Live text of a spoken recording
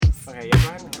Okay, yeah, go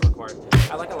ahead and hit record.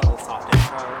 I like a little soft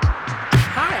intro.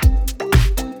 Hi!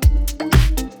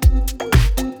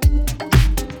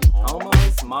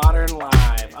 Almost Modern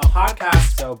Live, a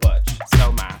podcast so butch,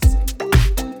 so massy.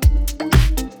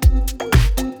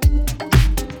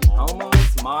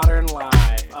 Almost Modern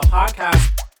Live, a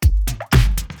podcast.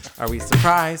 Are we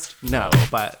surprised? No,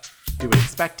 but do we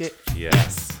expect it?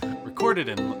 Yes. Recorded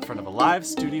in front of a live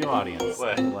studio audience.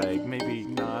 What? Like, maybe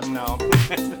not. No.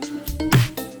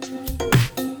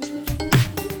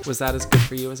 Was that as good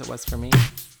for you as it was for me?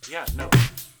 Yeah, no.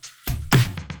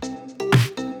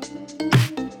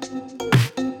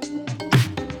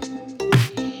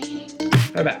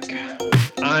 We're back.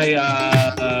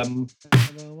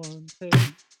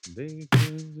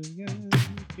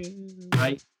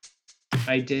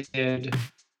 I did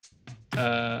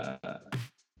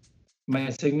my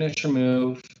signature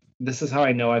move. This is how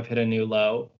I know I've hit a new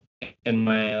low in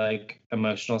my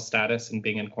emotional status and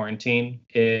being in quarantine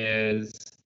is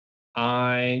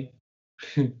I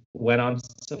went on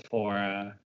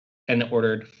Sephora and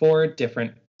ordered 4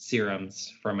 different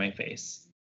serums for my face.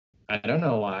 I don't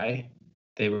know why.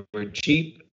 They were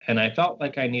cheap, and I felt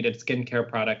like I needed skincare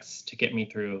products to get me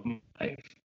through life.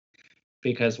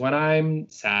 Because when I'm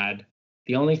sad,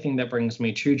 the only thing that brings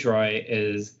me true joy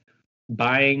is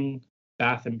buying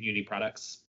bath and beauty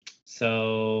products.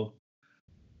 So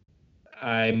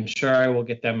I'm sure I will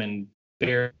get them and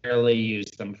barely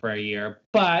use them for a year,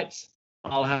 but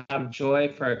I'll have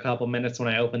joy for a couple minutes when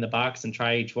I open the box and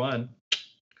try each one.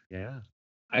 Yeah.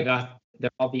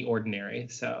 They're all The Ordinary,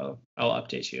 so I'll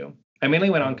update you. I mainly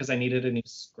went on because I needed a new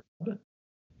scrub,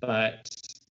 but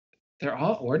they're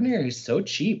all Ordinary, so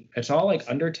cheap. It's all like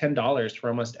under $10 for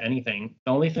almost anything.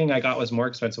 The only thing I got was more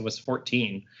expensive was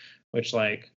 $14, which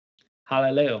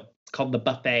hallelujah. It's called the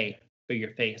buffet for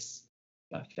your face.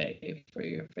 Buffet for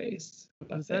your face.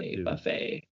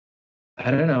 Buffet.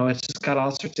 I don't know. It's just got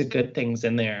all sorts of good things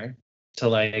in there to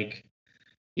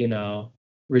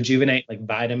rejuvenate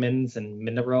vitamins and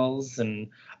minerals. And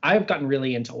I've gotten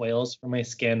really into oils for my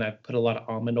skin. I've put a lot of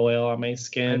almond oil on my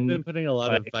skin. I've been putting a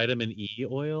lot of vitamin E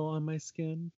oil on my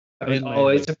skin. I was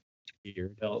always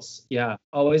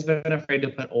always been afraid to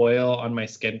put oil on my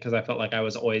skin because I felt like I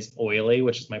was always oily,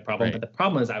 which is my problem. Right. But the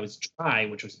problem is I was dry,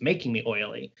 which was making me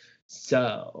oily.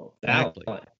 So Exactly.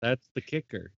 That's the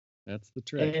kicker. That's the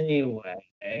trick. Anyway,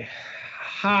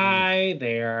 hi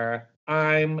there.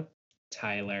 I'm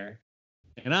Tyler.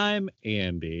 And I'm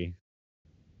Andy.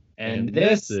 And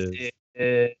this is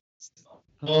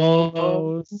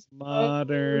Almost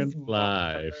Modern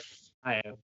Life.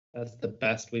 That's the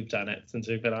best we've done it since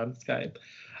we've been on Skype.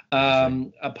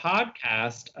 A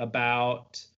podcast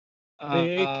about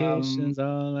vacations,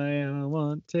 all I ever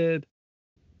wanted.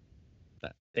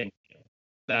 Thank you.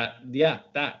 That.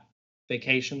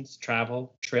 Vacations,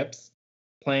 travel, trips,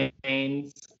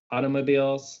 planes,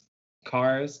 automobiles,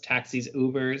 cars, taxis,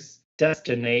 Ubers,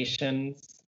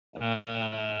 destinations,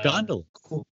 gondolas.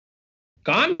 Cool.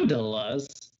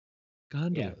 Gondolas.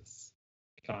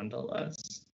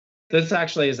 This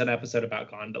actually is an episode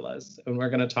about gondolas, and we're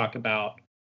going to talk about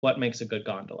what makes a good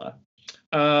gondola.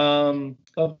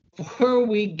 Before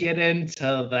we get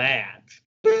into that,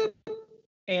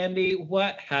 Andy,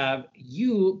 what have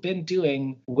you been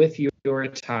doing with your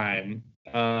time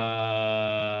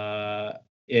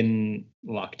in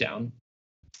lockdown?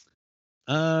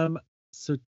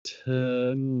 So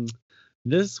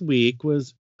this week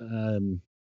was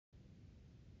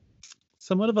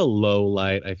somewhat of a low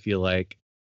light, I feel like.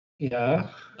 Yeah.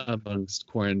 Amongst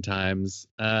quarantines.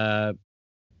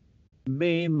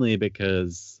 Mainly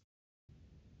because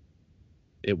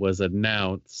it was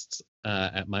announced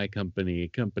at my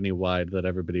company-wide, that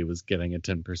everybody was getting a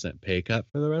 10% pay cut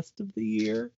for the rest of the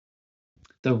year.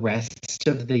 The rest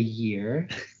of the year?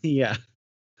 Yeah.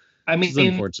 I mean,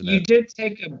 you did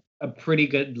take a pretty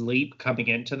good leap coming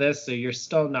into this, so you're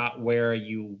still not where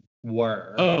you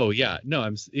were. Oh, yeah. No,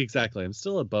 I'm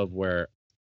still above what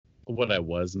I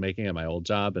was making at my old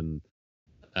job, and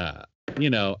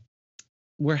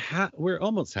we're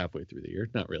almost halfway through the year.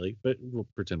 Not really, but we'll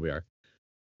pretend we are.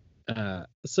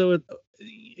 So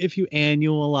if you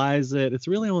annualize it, it's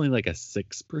really only like a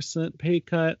 6% pay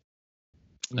cut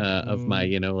of my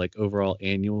overall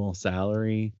annual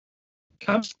salary.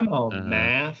 Come on,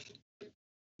 math.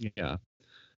 Yeah,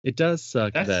 it does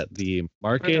suck that the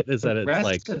market is at its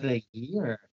rest of the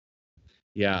year.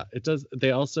 Yeah, it does.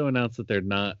 They also announced that they're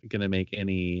not going to make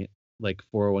any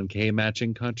 401k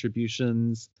matching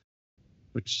contributions,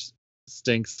 which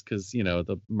stinks because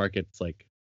the market's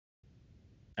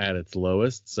at its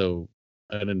lowest. So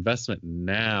an investment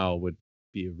now would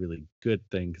be a really good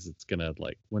thing because it's gonna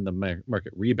when the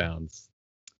market rebounds,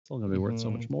 it's It's all gonna be worth so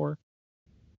much Mhm. more.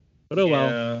 But oh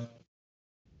well.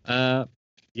 Yeah.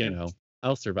 You know,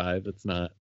 I'll survive.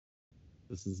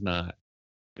 This is not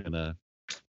gonna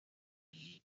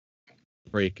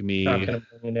break Not me. gonna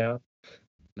bring you down.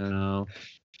 No.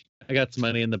 I got some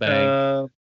money in the bank. Uh,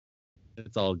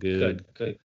 It's all good.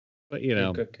 good. But you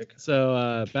know, Good.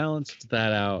 so balanced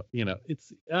that out, you know,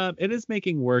 it is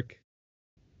making work.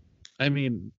 I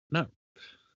mean, not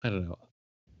I don't know.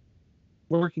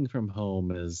 Working from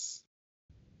home is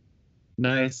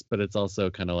nice, but it's also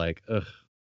kind of like, ugh,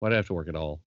 why do I have to work at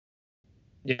all?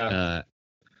 Yeah. Uh,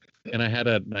 and I had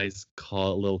a nice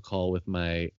little call with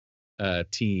my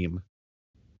team,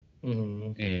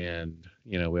 Mhm. and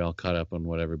you know, we all caught up on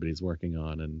what everybody's working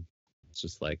on, and it's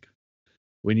just like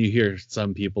when you hear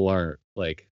some people are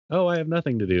like, oh, I have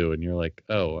nothing to do, and you're like,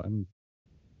 oh, I'm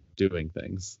doing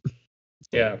things. It's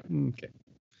like, Yeah. okay,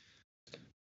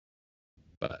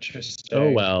 but oh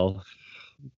Interesting. well,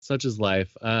 such is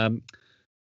life.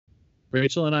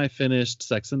 Rachel and I finished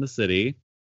Sex and the City,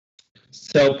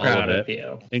 So all of proud of it,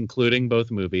 you. including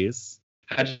both movies.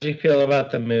 How did you feel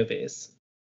about the movies?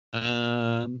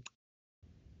 Um,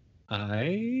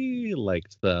 I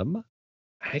liked them.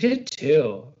 I did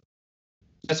too.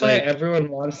 That's why Like, everyone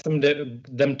wants them to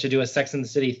do a Sex and the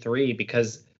City 3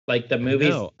 because like the I movies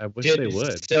know. I wish they did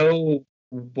would. so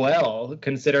well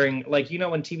considering like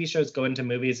when TV shows go into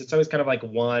movies, it's always kind of like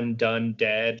one done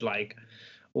dead, like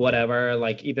whatever,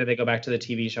 like either they go back to the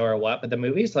TV show or what, but the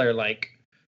movies are like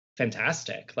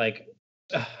fantastic. Like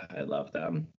I love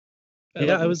them. I Yeah,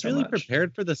 love I them was so really much.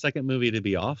 prepared for the second movie to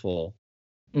be awful,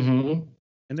 Hmm.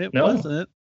 and it No, wasn't.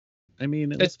 I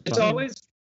mean, it was it's fine. always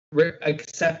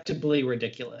acceptably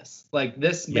ridiculous. Like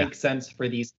this Yeah, makes sense for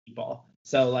these people,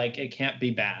 so like it can't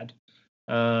be bad.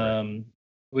 right.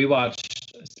 We watched.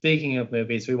 Speaking of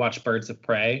movies, we watched Birds of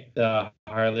Prey, the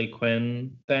Harley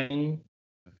Quinn thing.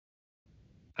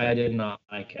 I did not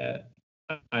like it.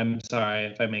 I'm sorry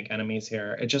if I make enemies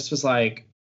here. It just was like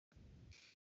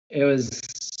it was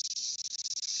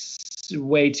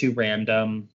way too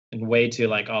random and way too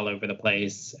like all over the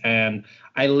place. And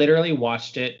I literally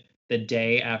watched it the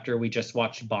day after we just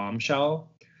watched Bombshell.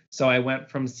 So I went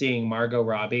from seeing Margot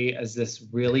Robbie as this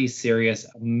really serious,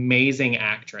 amazing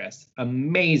actress.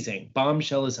 Amazing.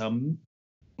 Bombshell is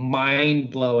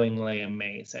mind-blowingly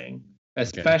amazing, Okay.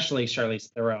 especially Charlize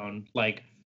Theron. Like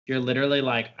you're literally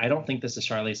like, I don't think this is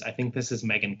Charlize. I think this is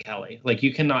Megyn Kelly. Like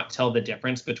you cannot tell the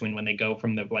difference between when they go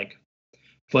from the like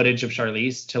footage of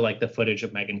Charlize to like the footage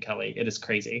of Megyn Kelly. It is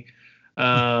crazy.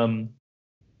 Um,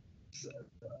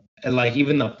 and like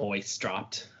even the voice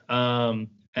dropped.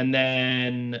 And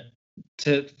then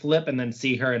to flip and then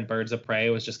see her in Birds of Prey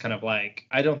was just kind of like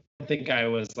I don't think I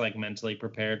was like mentally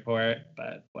prepared for it,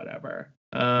 but whatever.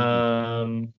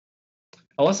 Mhm.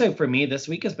 I will say for me, this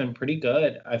week has been pretty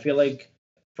good. I feel like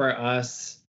for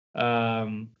us,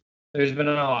 um, there's been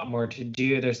a lot more to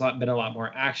do. Been a lot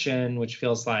more action, which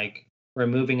feels like we're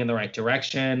moving in the right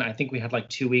direction. I think we had like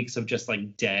 2 weeks of just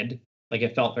like dead. Like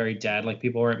it felt very dead. Like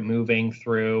people weren't moving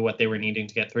through what they were needing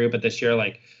to get through. But this year,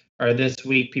 or this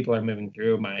week, people are moving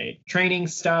through my training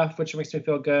stuff, which makes me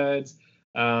feel good.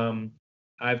 Um,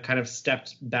 I've kind of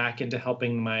stepped back into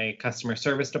helping my customer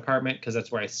service department because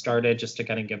that's where I started, just to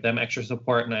kind of give them extra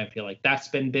support. And I feel like that's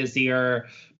been busier.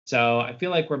 So I feel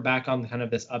like we're back on kind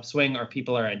of this upswing, or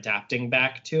people are adapting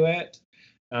back to it.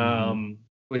 Mhm.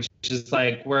 Which is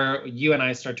like where you and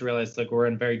I start to realize like we're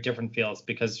in very different fields,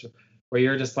 because where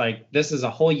you're just like, this is a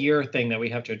whole year thing that we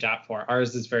have to adapt for.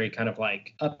 Ours is very kind of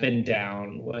like up and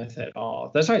down with it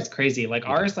all. That's why it's crazy. Like Yeah.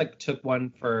 ours like took one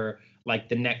for like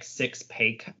the next 6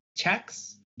 pay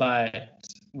checks, but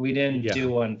we didn't Yeah. do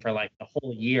one for like the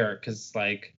whole year because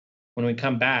like when we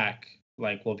come back,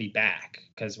 like we'll be back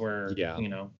because we're Yeah.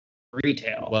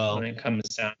 retail when Well, it comes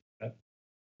down to it.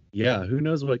 yeah. Who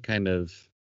knows what kind of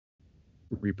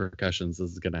repercussions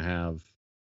this is gonna have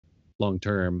long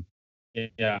term?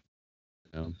 Yeah.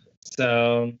 You know?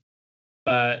 So,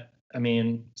 but I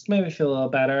mean, just made me feel a little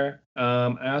better.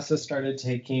 I also started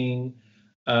taking,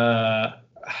 uh,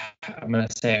 I'm gonna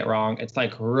say it wrong. It's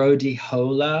like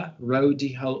rhodiola,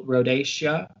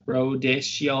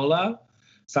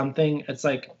 something. It's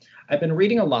like I've been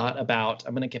reading a lot about.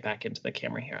 I'm gonna get back into the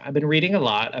camera here. I've been reading a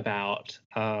lot about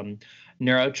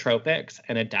neurotropics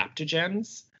and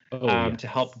adaptogens Oh to yes.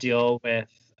 help deal with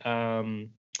um,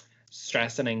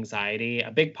 stress and anxiety. A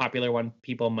big popular one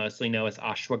people mostly know is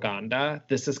ashwagandha.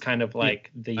 This is kind of Yeah.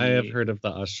 like I have the heard of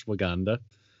the ashwagandha.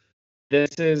 this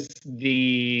is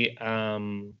the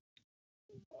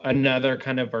another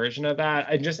kind of version of that.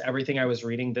 And just everything I was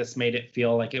reading, this made it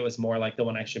feel like it was more like the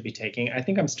one I should be taking. I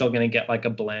think I'm still going to get like a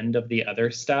blend of the other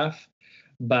stuff,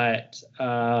 But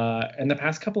in the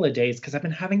past couple of days, because I've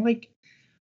been having like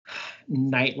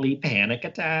nightly panic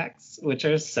attacks, which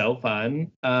are so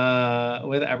fun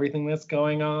with everything that's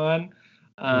going on.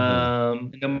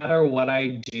 No matter what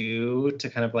I do to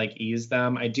kind of like ease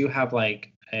them, I do have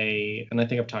like and I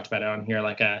think I've talked about it on here,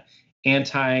 like a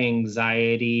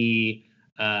anti-anxiety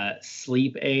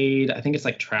sleep aid. I think it's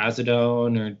like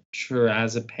trazodone or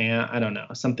trazepam. I don't know,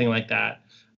 something like that.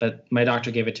 But my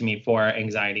doctor gave it to me for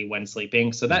anxiety when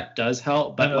sleeping, so that does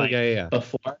help. But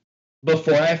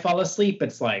before I fall asleep,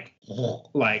 it's like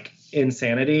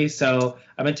insanity. So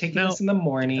I've been taking this in the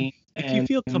morning. If you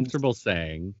feel comfortable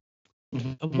saying,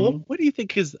 what do you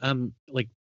think is like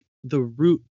the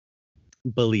root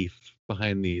belief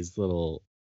behind these little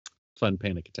fun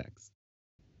panic attacks?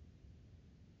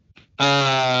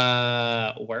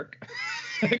 Work.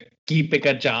 Keeping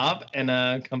a job and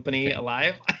a company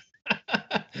alive.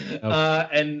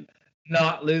 And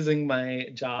not losing my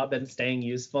job and staying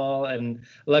useful. And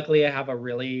luckily I have a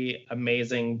really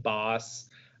amazing boss.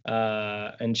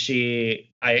 And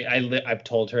I've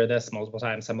told her this multiple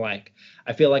times. I'm like,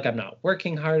 I feel like I'm not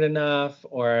working hard enough,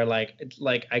 or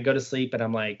like I go to sleep and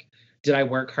I'm like, did I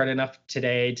work hard enough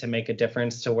today to make a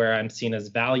difference to where I'm seen as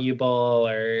valuable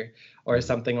or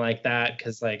something like that?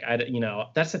 Because like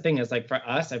that's the thing, is like for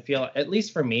us, I feel, at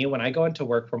least for me, when I go into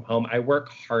work from home, I work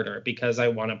harder because I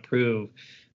want to prove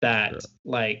that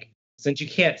like, since you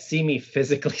can't see me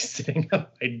physically sitting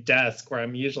at my desk where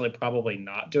I'm usually probably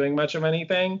not doing much of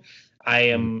anything, I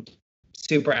am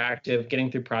super active, getting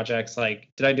through projects. Like,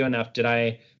 did I do enough? Did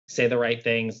I say the right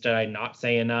things? Did I not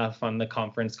say enough on the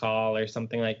conference call or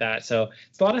something like that? So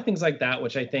it's a lot of things like that,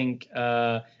 which I think,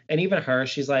 and even her,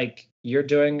 she's like, you're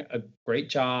doing a great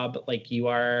job. Like, you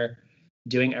are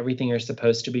doing everything you're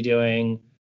supposed to be doing.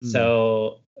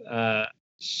 So,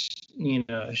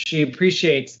 she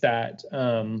appreciates that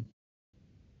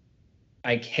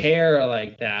I care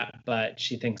like that, but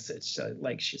she thinks it's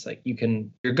like, she's like,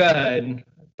 you're good,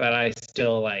 but I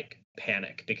still like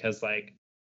panic because like,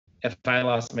 if I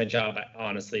lost my job, I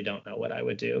honestly don't know what I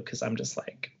would do, because I'm just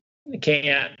like, I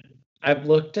can't. I've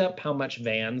looked up how much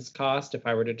vans cost if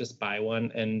I were to just buy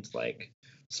one and like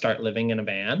start living in a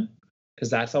van,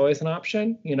 because that's always an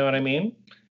option. You know what I mean?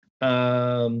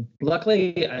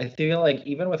 Luckily, I feel like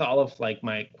even with all of like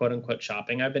my quote unquote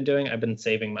shopping I've been doing, I've been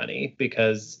saving money,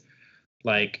 because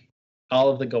like all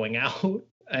of the going out,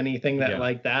 anything that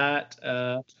like that,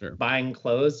 buying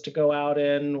clothes to go out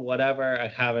in, whatever, I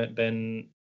haven't been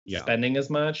spending as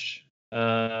much.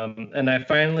 And I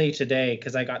finally today,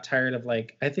 because I got tired of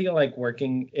like, I feel like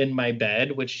working in my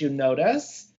bed, which you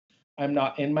notice I'm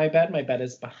not in my bed. My bed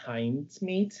is behind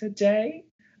me today.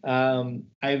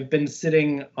 I've been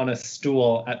sitting on a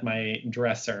stool at my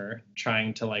dresser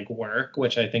trying to like work,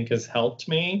 which I think has helped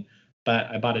me.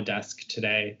 But I bought a desk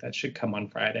today that should come on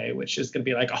Friday, which is going to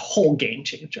be like a whole game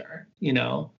changer,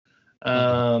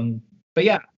 But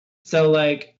yeah, so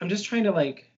like, I'm just trying to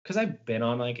like, because I've been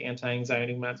on like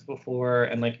anti-anxiety meds before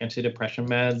and like antidepressant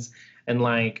meds, and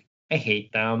like I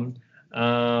hate them.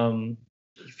 You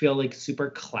feel like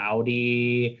super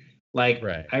cloudy. Like,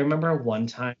 I remember one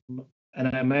time,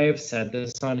 and I may have said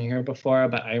this on here before,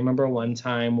 but I remember one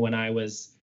time when I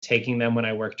was taking them when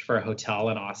I worked for a hotel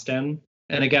in Austin.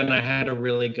 And again, I had a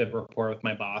really good rapport with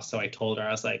my boss. So I told her,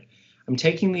 I was like, I'm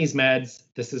taking these meds.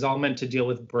 This is all meant to deal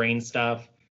with brain stuff.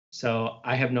 So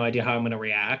I have no idea how I'm going to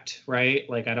react, right?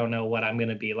 Like, I don't know what I'm going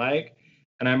to be like.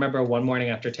 And I remember one morning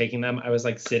after taking them, I was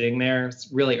like sitting there, it's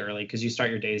really early because you start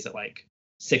your days at like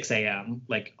 6 a.m.,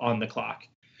 like on the clock.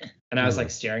 And I was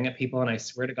like staring at people, and I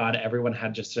swear to God, everyone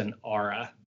had just an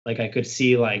aura. Like, I could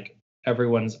see like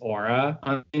everyone's aura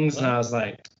on things. And I was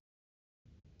like,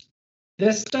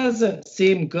 this doesn't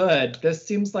seem good. This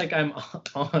seems like I'm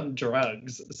on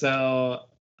drugs. So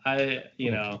I've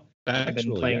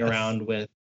been playing around with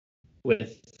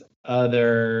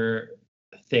other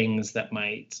things that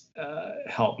might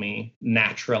help me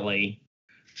naturally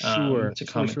to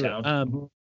calm it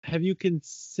down. Have you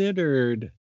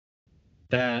considered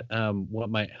that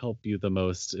what might help you the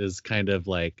most is kind of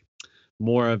like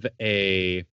more of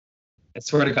I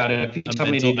swear to God, if you tell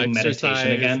me to do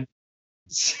meditation again.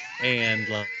 And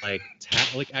like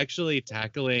actually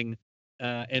tackling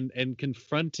and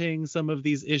confronting some of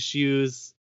these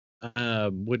issues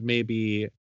would maybe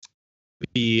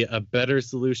be a better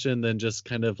solution than just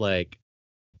kind of like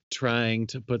trying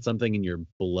to put something in your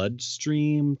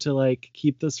bloodstream to like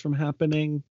keep this from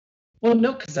happening. Well,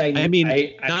 no, because I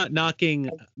not knocking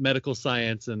medical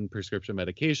science and prescription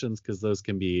medications, because those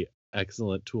can be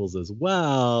excellent tools as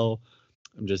well.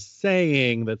 I'm just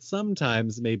saying that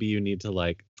sometimes maybe you need to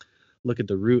like look at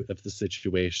the root of the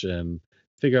situation,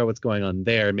 figure out what's going on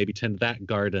there and maybe tend that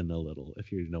garden a little,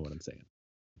 if you know what I'm saying.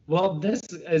 Well, this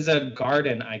is a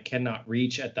garden I cannot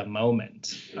reach at the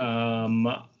moment.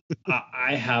 I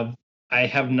have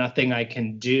nothing I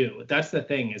can do. That's the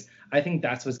thing, is I think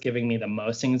that's what's giving me the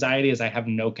most anxiety, is I have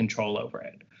no control over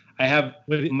it. I have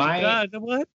God,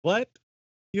 what?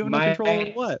 You have no control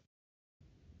over what?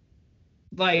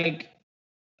 Like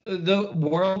the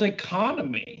world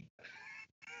economy.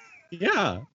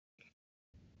 Yeah.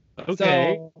 Okay.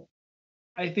 So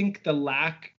I think the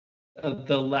lack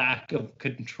of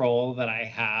control that I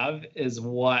have is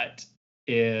what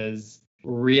is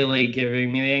really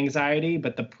giving me the anxiety.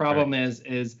 But the problem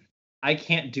is I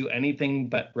can't do anything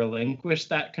but relinquish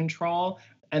that control.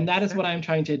 And that is what I'm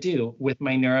trying to do with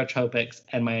my neurotropics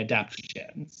and my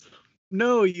adaptogens.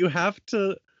 No, you have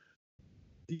to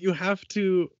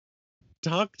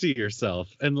talk to yourself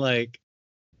and like,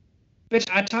 bitch,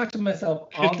 I talk to myself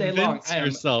all day long. Convince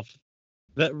yourself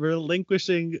that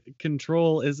relinquishing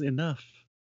control is enough.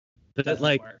 That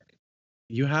like work.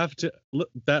 You have to look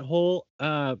that whole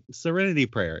serenity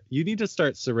prayer. You need to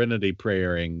start serenity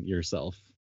prayering yourself.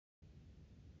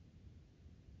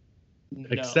 No.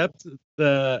 Accept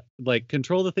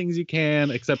control the things you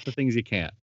can, accept the things you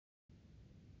can't.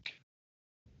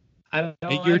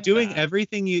 You're doing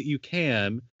everything you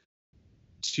can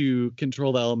to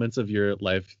control the elements of your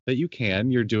life that you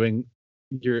can. You're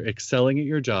excelling at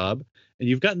your job, and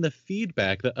you've gotten the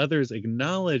feedback that others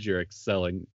acknowledge you're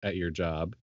excelling at your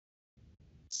job.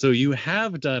 So you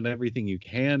have done everything you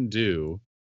can do,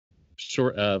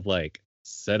 short of like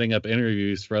setting up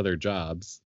interviews for other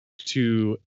jobs,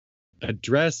 to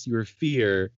address your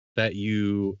fear that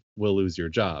you will lose your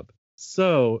job.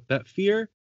 So that fear,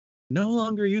 no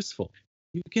longer useful.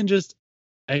 You can just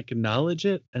acknowledge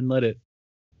it and let it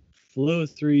flow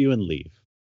through you and leave.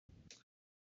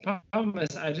 Problem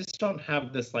is, I just don't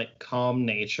have this like calm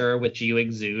nature which you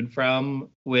exude from,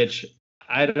 which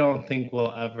I don't think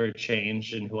will ever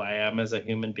change in who I am as a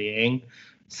human being.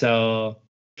 So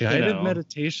guided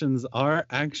meditations are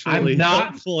actually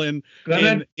helpful in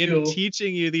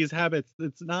teaching you these habits.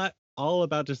 It's not all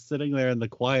about just sitting there in the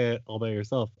quiet all by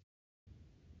yourself.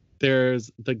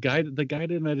 There's the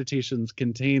guided meditations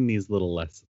contain these little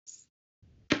lessons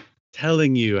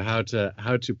telling you how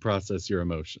to process your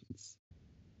emotions.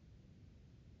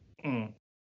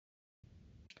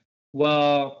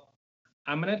 Well,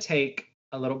 I'm gonna take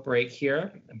a little break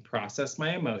here and process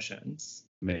my emotions.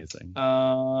 Amazing.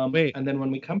 Wait, and then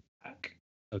when we come back.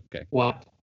 Okay. What?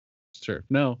 Sure.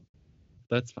 No,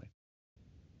 that's fine.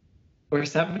 We're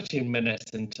 17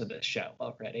 minutes into the show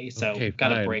already, so we've got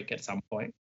to break at some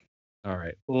point. All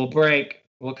right. We'll break.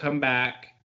 We'll come back.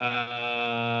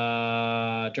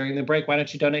 During the break, why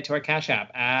don't you donate to our Cash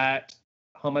App at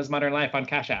Homa's Modern Life on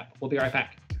Cash App? We'll be right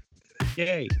back.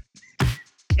 Yay.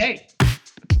 Yay.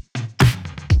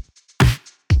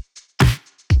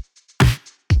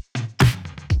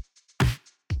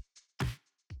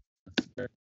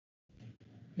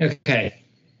 Okay.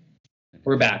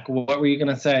 We're back. What were you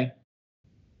going to say?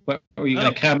 What were you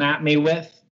going to come at me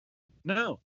with?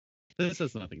 No. This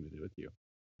has nothing to do with you.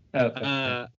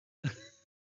 Okay.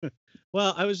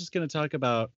 Well, I was just going to talk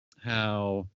about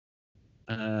how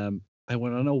I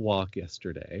went on a walk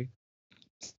yesterday.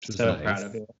 So nice. Proud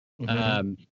of you.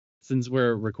 Mm-hmm. Since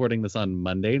we're recording this on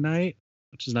Monday night,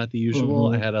 which is not the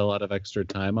usual, I had a lot of extra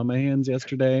time on my hands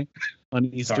yesterday on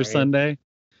Easter Sunday.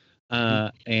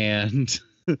 And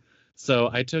so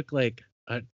I took like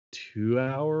a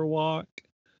 2-hour walk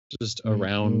just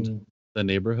around the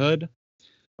neighborhood.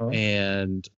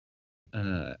 And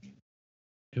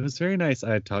it was very nice.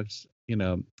 I talked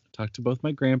to both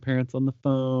my grandparents on the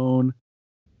phone.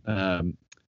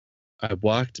 I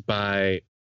walked by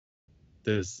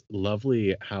this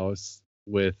lovely house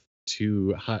with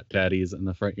 2 hot daddies in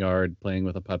the front yard playing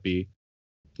with a puppy.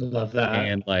 Love that.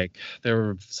 And like there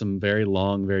were some very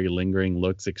long, very lingering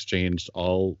looks exchanged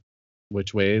all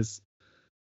which ways.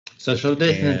 Social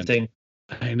distancing.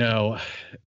 And I know.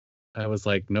 I was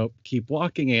like, nope, keep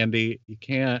walking, Andy. You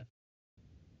can't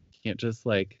just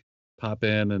like pop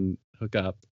in and hook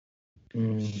up,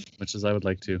 much as I would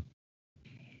like to.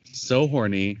 So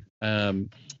horny.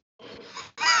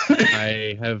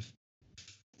 I have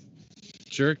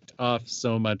jerked off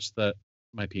so much that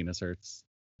my penis hurts,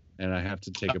 and I have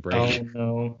to take a break. Oh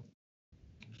no.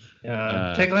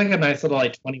 Yeah, take like a nice little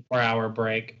like 24-hour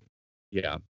break.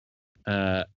 Yeah.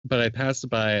 But I passed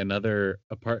by another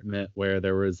apartment where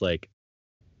there was like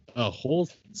a whole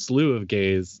slew of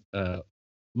gays,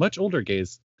 much older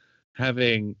gays,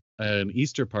 having an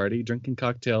Easter party, drinking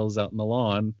cocktails out in the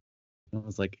lawn. And I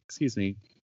was like, excuse me,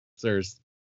 sirs.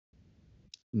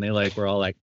 And they like were all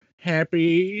like, Happy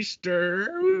Easter.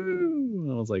 Woo.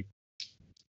 I was like,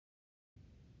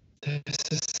 It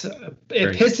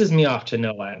Great. pisses me off to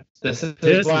no end. This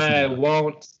is why I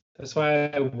won't. That's why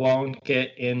I won't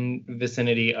get in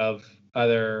vicinity of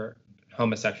other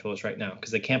homosexuals right now,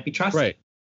 because they can't be trusted. Right.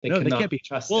 They No, they cannot can't be. be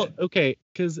trusted. Well, okay,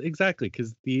 because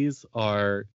these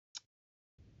are,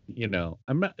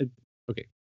 I'm not. Okay,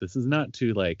 this is not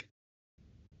to like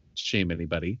shame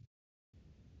anybody,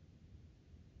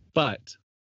 but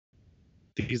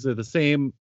these are the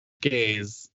same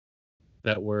gays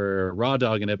that were raw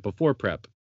dogging it before prep.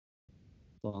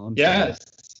 That's all I'm saying.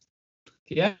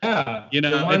 Yeah.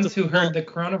 The ones who heard the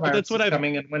coronavirus was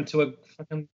coming and went to a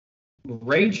fucking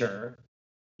rager.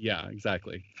 Yeah,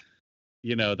 exactly.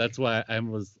 That's why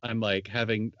I'm like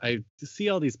I see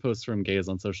all these posts from gays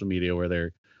on social media where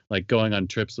they're like going on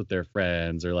trips with their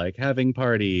friends or like having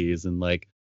parties and like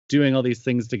doing all these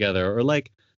things together, or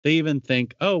like they even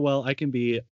think, oh well, I can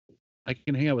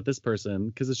hang out with this person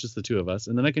because it's just the two of us,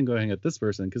 and then I can go hang out with this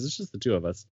person because it's just the two of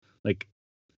us, like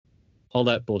all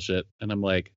that bullshit. And I'm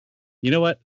like, you know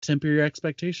what? Temper your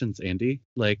expectations, Andy.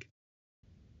 Like,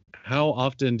 how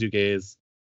often do gays,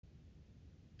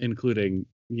 including,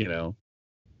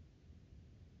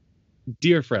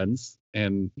 dear friends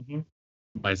and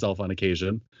myself on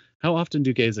occasion, how often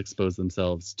do gays expose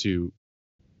themselves to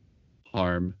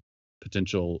harm,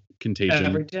 potential contagion?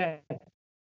 Every day.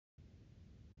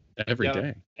 Every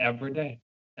day.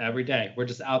 Every day. We're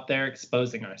just out there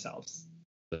exposing ourselves.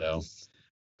 So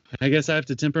I guess I have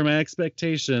to temper my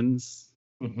expectations.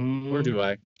 Or do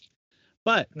I?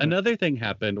 But another thing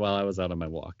happened while I was out on my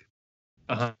walk.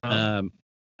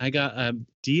 I got a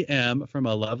DM from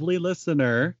a lovely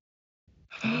listener.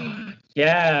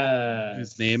 Yeah.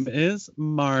 Whose name is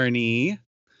Marnie.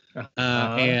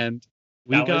 And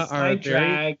we got our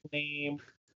drag name.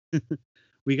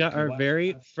 We got our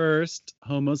very first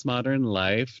Homo's Modern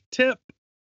Life tip.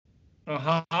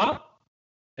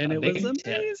 And it was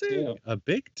amazing. A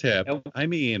big tip. I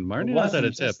mean, Marnie knows how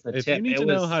to tip. If you need to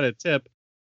know how to tip,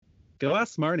 go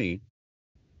ask Marnie.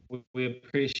 We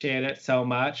appreciate it so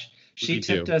much. She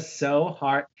tipped us so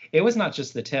hard. It was not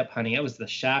just the tip, honey. It was the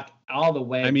shaft all the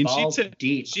way. I mean,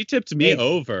 deep. She tipped me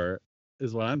over,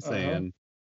 is what I'm saying.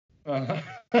 Thank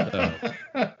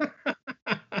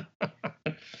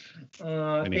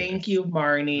you,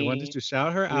 Marnie. I wanted to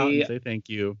shout her out and say thank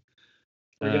you.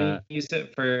 We're going to use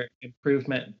it for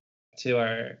improvement to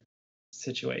our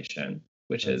situation,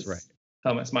 which is right.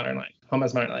 Homo's Modern Life.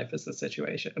 Homo's Modern Life is the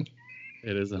situation.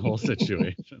 It is a whole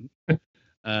situation.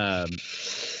 And,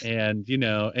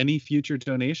 any future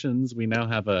donations, we now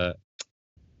have a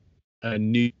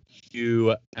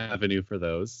new avenue for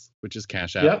those, which is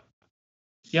Cash App.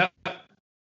 Yep.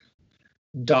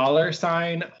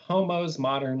 $ Homo's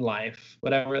Modern Life,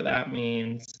 whatever that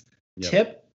means. Yep.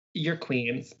 Tip your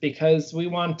queens, because we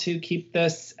want to keep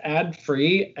this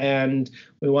ad-free and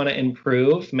we want to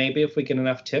improve. Maybe if we get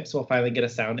enough tips, we'll finally get a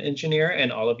sound engineer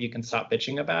and all of you can stop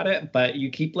bitching about it. But you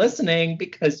keep listening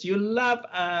because you love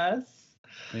us.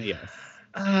 Yes.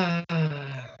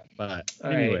 But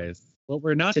anyways, what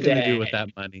we're not going to do with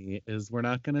that money is we're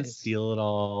not going to steal it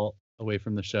all away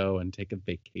from the show and take a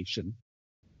vacation.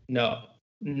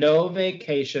 No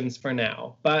vacations for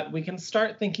now, but we can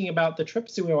start thinking about the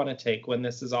trips we want to take when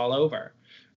this is all over,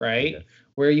 right? Yes.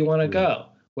 Where you want to go,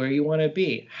 where you want to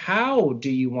be. How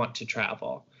do you want to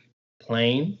travel?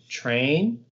 Plane,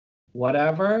 train,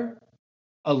 whatever,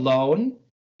 alone,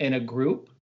 in a group,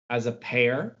 as a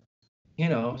pair,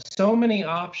 so many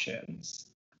options.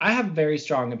 I have very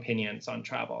strong opinions on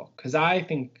travel because I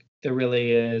think there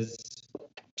really is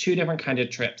two different kinds of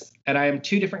trips, and I am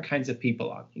two different kinds of people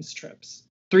on these trips.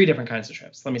 3 different kinds of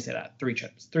trips. Let me say that. 3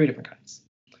 trips. 3 different kinds.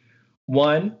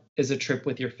 One is a trip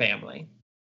with your family.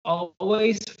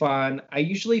 Always fun. I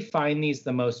usually find these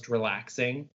the most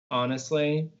relaxing,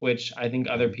 honestly, which I think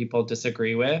other people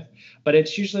disagree with. But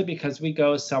it's usually because we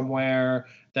go somewhere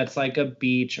that's like a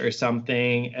beach or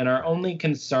something, and our only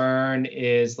concern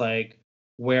is like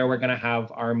where we're going to have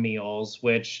our meals,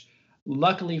 which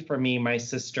luckily for me, my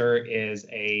sister is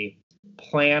a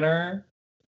planner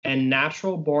and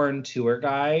natural born tour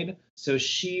guide. So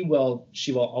she will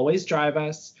always drive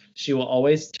us. She will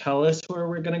always tell us where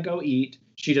we're going to go eat.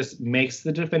 She just makes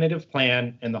the definitive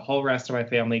plan, and the whole rest of my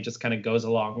family just kind of goes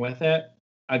along with it.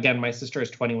 Again, my sister is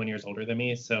 21 years older than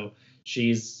me, so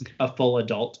she's a full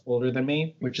adult older than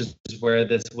me, which is where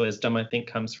this wisdom, I think,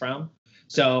 comes from.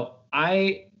 So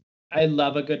I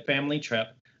love a good family trip.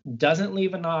 Doesn't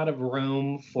leave a lot of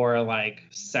room for like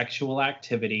sexual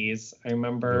activities. I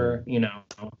remember,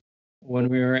 when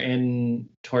we were in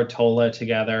Tortola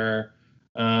together,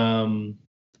 I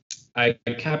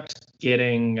kept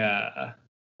getting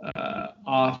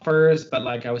offers, but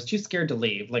like I was too scared to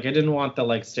leave. Like I didn't want the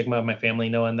like stigma of my family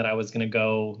knowing that I was gonna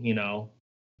go,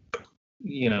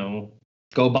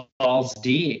 go balls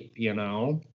deep.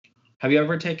 Have you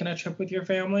ever taken a trip with your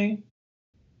family?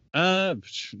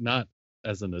 Not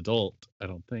as an adult, I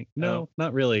don't think. No. No,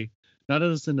 not really. Not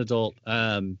as an adult.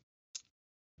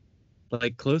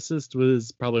 Like closest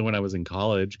was probably when I was in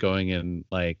college, going in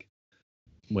like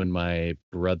when my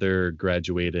brother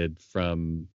graduated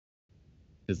from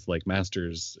his like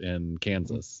master's in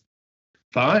Kansas.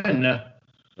 Fun.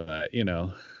 But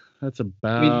that's We'd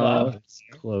about love as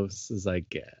close as I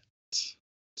get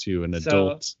to an So-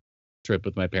 adult trip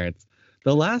with my parents.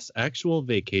 The last actual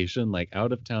vacation, like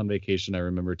out of town vacation I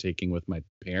remember taking with my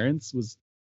parents was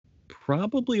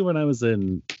probably when I was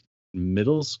in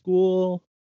middle school,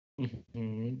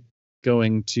 Mhm.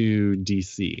 going to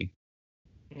DC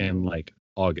in Mm. like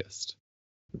August.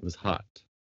 It was hot.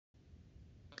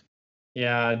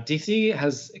 Yeah, DC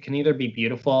can either be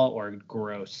beautiful or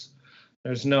gross.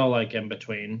 There's no like in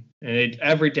between, and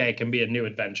every day can be a new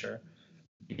adventure.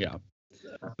 Yeah.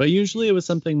 But usually it was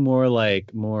something more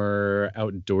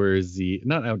outdoorsy,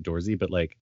 not outdoorsy, but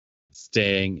like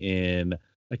staying in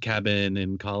a cabin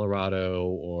in Colorado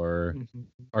or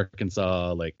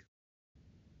Arkansas. Like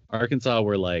Arkansas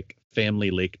were like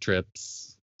family lake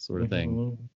trips sort of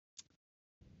thing.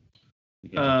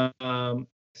 Yeah.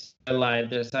 I lied.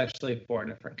 There's actually 4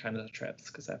 different kinds of trips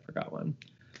because I forgot one.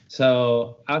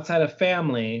 So outside of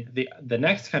family, the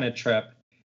next kind of trip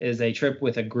is a trip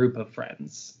with a group of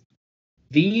friends.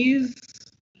 These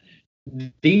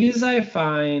I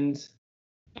find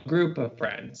a group of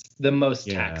friends the most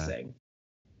Yeah. taxing.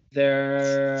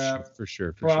 They're For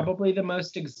sure. probably the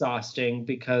most exhausting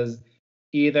because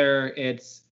either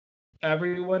it's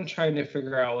everyone trying to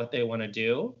figure out what they want to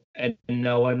do and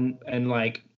no one and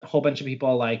like a whole bunch of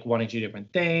people like wanting to do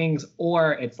different things,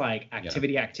 or it's like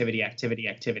activity,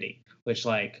 which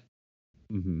like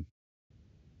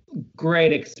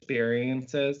great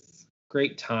experiences,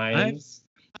 great times.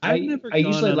 I've never I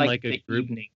usually gone on like a the group.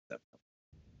 evening.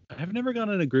 I've never gone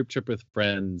on a group trip with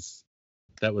friends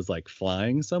that was like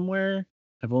flying somewhere.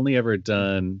 I've only ever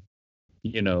done,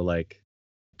 like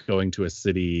going to a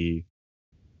city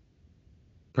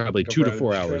probably Like a 2 to road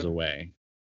 4 hours trip? away.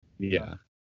 Yeah.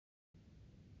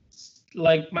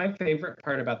 Like my favorite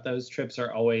part about those trips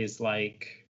are always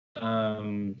like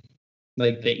the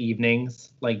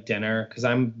evenings, like dinner, because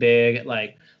I'm big at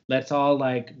like let's all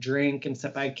like drink and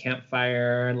sit by a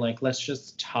campfire and like let's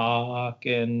just talk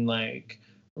and like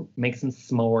make some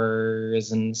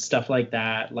s'mores and stuff like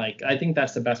that. Like I think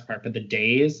that's the best part. But the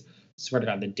days, swear to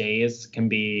God, the days can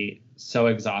be so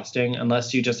exhausting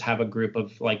unless you just have a group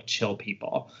of like chill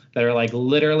people that are like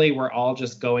literally we're all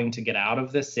just going to get out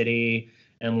of the city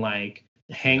and like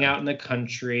hang out in the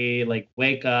country, like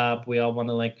wake up, we all want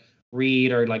to like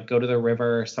read or like go to the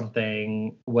river or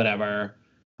something, whatever.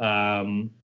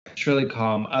 It's really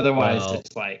calm. Otherwise, Well,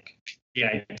 it's like,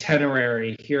 yeah,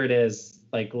 itinerary, here it is,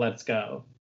 like let's go.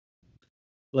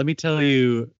 let me tell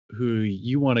you who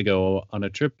you want to go on a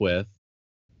trip with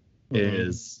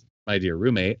is my dear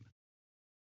roommate,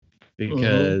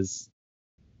 because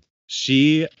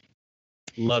she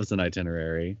loves an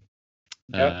itinerary.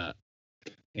 Yep.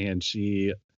 And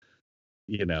she,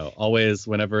 always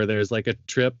whenever there's like a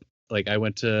trip, like I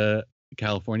went to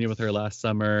California with her last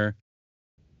summer.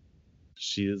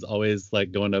 She is always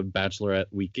like going to bachelorette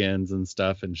weekends and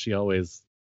stuff, and she always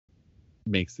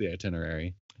makes the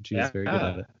itinerary. She's very good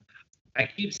at it. I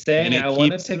keep saying I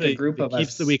want to take a group of us. It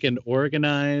keeps the weekend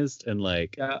organized and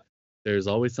like there's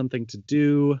always something to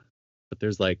do, but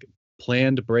there's like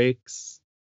planned breaks.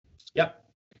 Yep.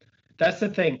 That's the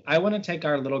thing. I want to take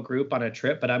our little group on a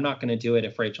trip, but I'm not going to do it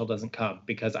if Rachel doesn't come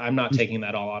because I'm not taking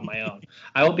that all on my own.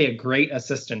 I will be a great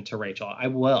assistant to Rachel. I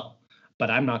will, but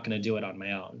I'm not going to do it on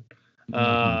my own.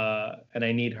 And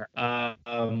I need her.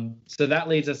 So that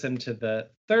leads us into the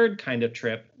third kind of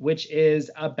trip, which is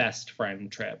a best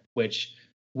friend trip, which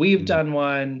we've done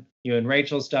one. You and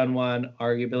Rachel's done one.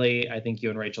 Arguably, I think you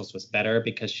and Rachel's was better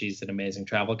because she's an amazing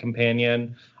travel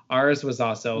companion. Ours was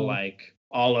also like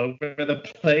all over the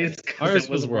place. Ours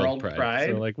was World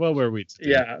Pride. So like, what were we to do?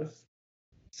 Yes.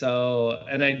 So,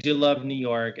 and I do love New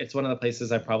York. It's one of the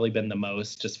places I've probably been the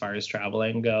most as far as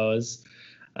traveling goes.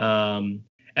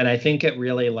 And I think it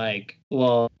really like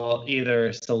will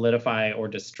either solidify or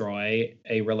destroy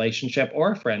a relationship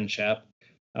or a friendship.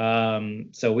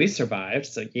 So we survived.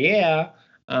 So yeah.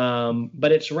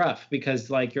 But it's rough because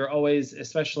like you're always,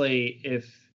 especially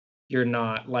if you're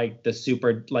not like the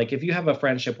super, like if you have a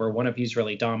friendship where one of you's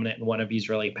really dominant and one of you's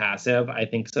really passive, I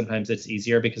think sometimes it's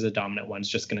easier because the dominant one's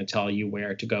just going to tell you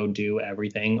where to go do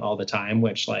everything all the time,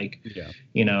 which like,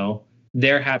 you know,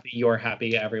 they're happy, you're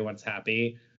happy, everyone's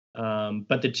happy.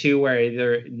 But the two where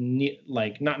they're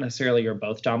like, not necessarily you're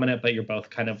both dominant, but you're both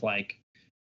kind of like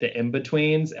the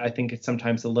in-betweens, I think it's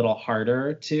sometimes a little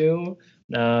harder to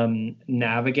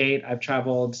navigate. I've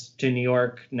traveled to New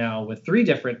York now with 3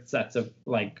 different sets of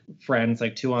like friends,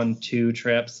 like 2-on-2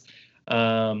 trips.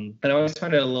 And I always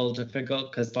find it a little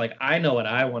difficult because like I know what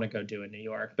I want to go do in New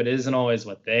York, but it isn't always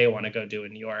what they want to go do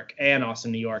in New York. And also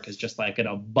New York is just like an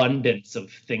abundance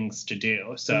of things to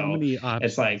do. So many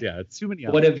options. It's like, it's too many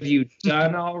options. What have you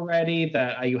done already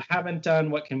that you haven't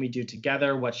done? What can we do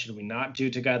together? What should we not do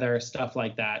together? Stuff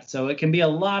like that. So it can be a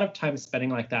lot of time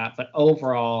spending like that, but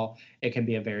overall it can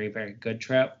be a very, very good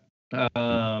trip.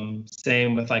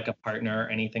 Same with like a partner or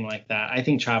anything like that. I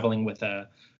think traveling with a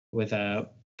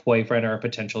boyfriend or a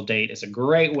potential date is a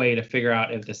great way to figure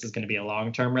out if this is going to be a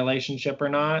long-term relationship or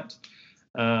not.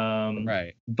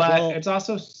 Right. But it's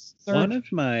also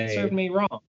served me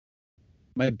wrong.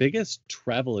 My biggest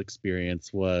travel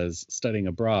experience was studying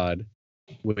abroad,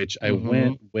 which I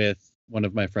went with one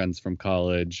of my friends from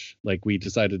college. Like we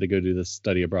decided to go do this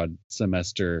study abroad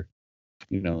semester,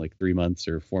 you know, like 3 months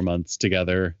or 4 months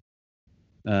together.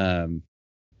 And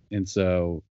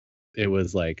so it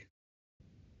was like,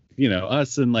 you know,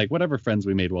 us and like whatever friends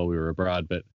we made while we were abroad,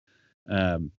 but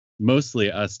mostly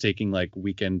us taking like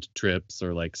weekend trips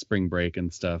or like spring break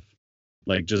and stuff,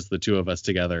 like just the two of us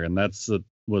together. And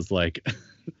was like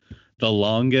the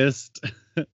longest,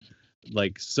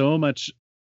 like so much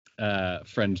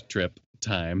friend trip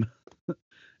time.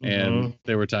 And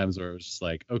there were times where it was just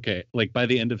like, okay, like by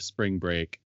the end of spring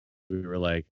break, we were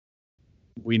like,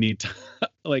 we need to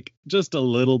like just a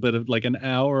little bit of like an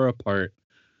hour apart,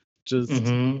 just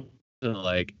to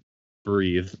like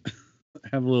breathe,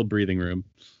 have a little breathing room.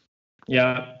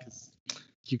 Yeah.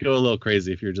 You go a little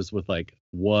crazy if you're just with like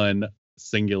one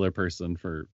singular person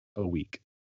for a week.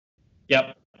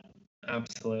 Yep.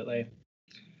 Absolutely.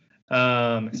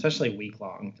 Especially week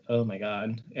long. Oh my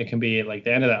God. It can be like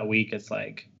the end of that week. It's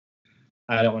like,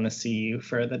 I don't want to see you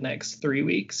for the next 3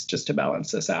 weeks just to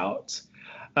balance this out.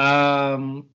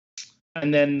 And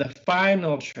then the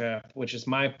final trip, which is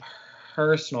my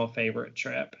personal favorite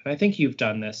trip, and I think you've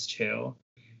done this too,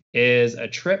 is a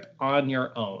trip on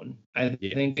your own. I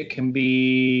think it can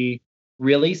be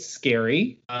really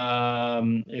scary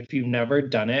if you've never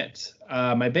done it.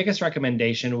 My biggest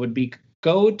recommendation would be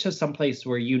go to some place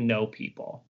where you know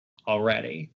people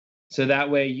already. So that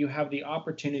way you have the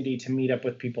opportunity to meet up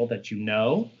with people that you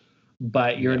know,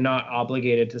 but you're not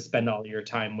obligated to spend all your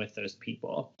time with those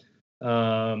people.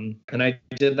 And I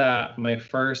did that my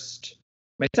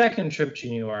second trip to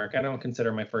New York. I don't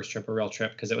consider my first trip a real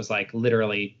trip because it was like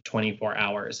literally 24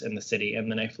 hours in the city.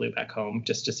 And then I flew back home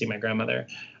just to see my grandmother.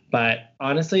 But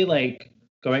honestly, like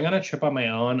going on a trip on my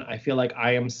own, I feel like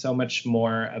I am so much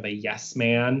more of a yes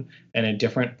man and a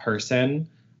different person.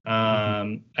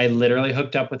 I literally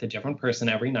hooked up with a different person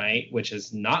every night, which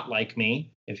is not like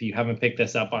me. If you haven't picked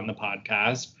this up on the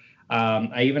podcast,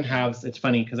 I even have, it's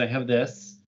funny because I have this.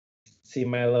 See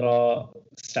my little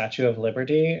Statue of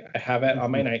Liberty? I have it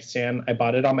on my nightstand. I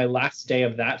bought it on my last day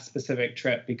of that specific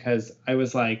trip because I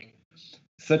was like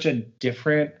such a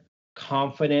different,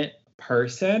 confident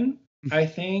person, I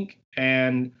think.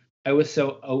 And I was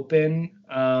so open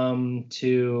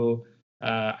to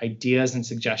ideas and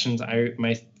suggestions.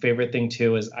 My favorite thing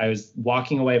too is I was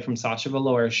walking away from Sacha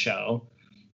Velour's show,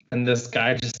 and this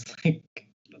guy just like,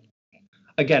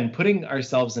 again, putting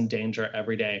ourselves in danger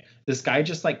every day. This guy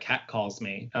just like catcalls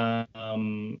me.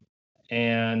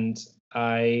 And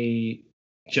I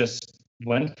just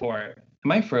went for it.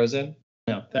 Am I frozen?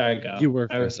 No, there I go. You were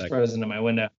I was frozen in my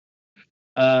window.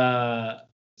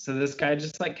 So this guy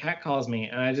just like catcalls me,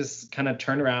 and I just kind of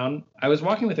turned around. I was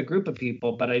walking with a group of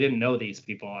people, but I didn't know these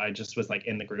people. I just was like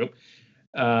in the group.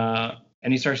 And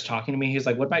he starts talking to me. He's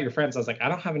like, "What about your friends?" I was like, "I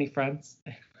don't have any friends."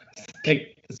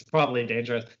 Like, it's probably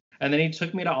dangerous. And then he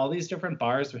took me to all these different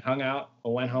bars. We hung out. I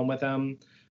went home with him.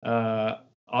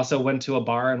 Also went to a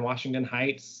bar in Washington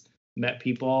Heights, met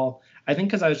people. I think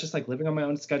because I was just like living on my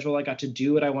own schedule, I got to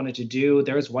do what I wanted to do.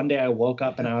 There was one day I woke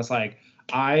up and I was like,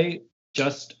 I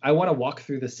want to walk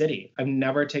through the city. I've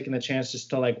never taken the chance just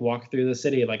to like walk through the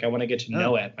city. Like I want to get to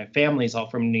know it. My family's all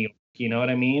from New York. You know what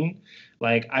I mean?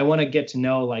 Like I want to get to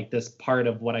know like this part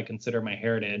of what I consider my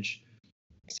heritage.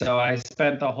 So I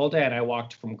spent the whole day and I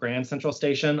walked from Grand Central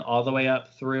Station all the way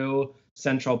up through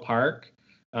Central Park.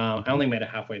 I only made it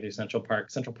halfway through Central Park.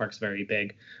 Central Park's very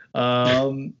big.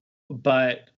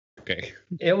 But Okay.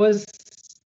 It was,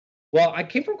 well, I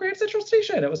came from Grand Central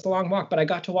Station. It was a long walk, but I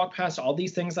got to walk past all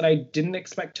these things that I didn't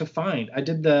expect to find. I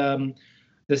did the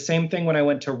same thing when I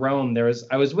went to Rome.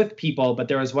 I was with people, but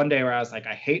there was one day where I was like,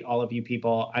 I hate all of you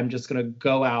people. I'm just gonna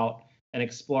go out and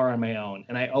explore on my own.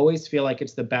 And I always feel like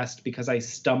it's the best because I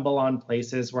stumble on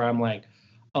places where I'm like,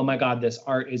 oh my God, this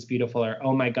art is beautiful, or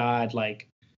oh my God, like,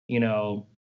 you know,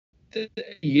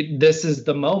 this is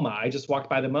the MoMA. I just walked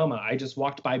by the MoMA. I just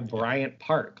walked by Bryant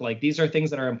Park. Like these are things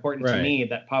that are important to Right. me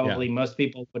that probably most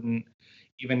people wouldn't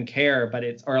even care. But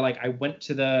it's, or like I went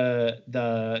to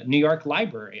the New York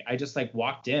Library. I just like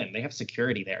walked in. They have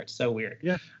security there. It's so weird.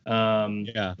 Yeah.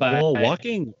 But well,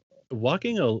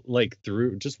 like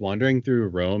through, just wandering through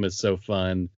Rome is so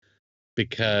fun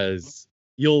because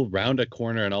you'll round a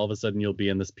corner and all of a sudden you'll be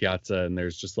in this piazza and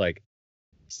there's just like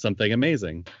something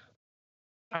amazing.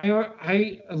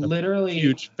 I A literally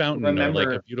huge fountain remember, or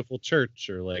like a beautiful church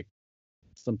or like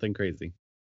something crazy.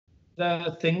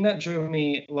 the thing that drove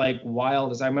me like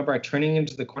wild is I remember I turning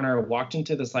into the corner, walked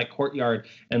into this like courtyard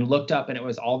and looked up, and it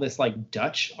was all this like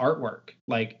Dutch artwork.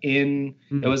 Like it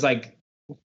was like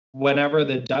whenever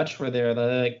the Dutch were there,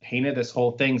 they like painted this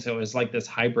whole thing. So it was like this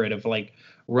hybrid of like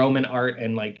Roman art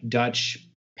and like Dutch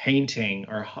painting,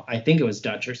 or I think it was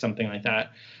Dutch or something like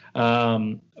that.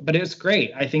 But it was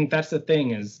great. I think that's the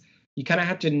thing, is you kind of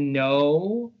have to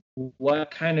know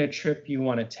what kind of trip you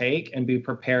want to take and be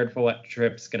prepared for what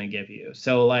trip's going to give you.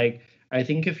 So like, I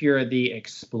think if you're the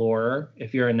explorer,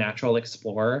 if you're a natural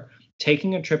explorer,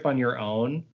 taking a trip on your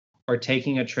own or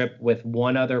taking a trip with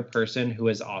one other person who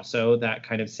is also that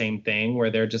kind of same thing, where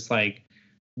they're just like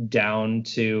down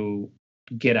to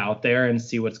get out there and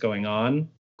see what's going on,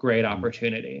 great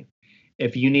opportunity.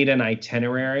 If you need an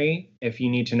itinerary, if you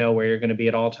need to know where you're going to be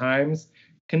at all times,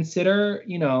 consider,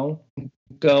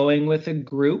 going with a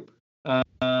group,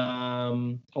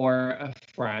 or a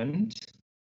friend,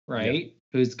 right?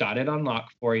 Who's got it on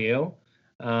lock for you.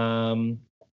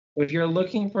 If you're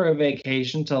looking for a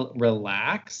vacation to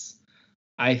relax,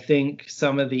 I think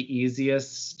some of the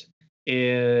easiest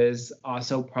is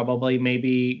also probably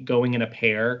maybe going in a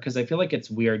pair, because I feel like it's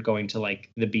weird going to like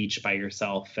the beach by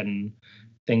yourself and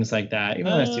things like that.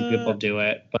 Even though I see people do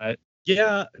it, but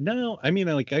yeah, no, I mean,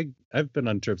 like I've been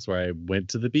on trips where I went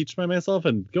to the beach by myself,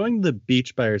 and going to the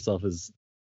beach by yourself is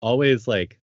always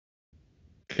like,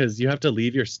 because you have to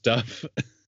leave your stuff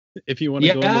if you want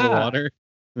to go into the water.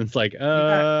 It's like,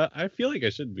 I feel like I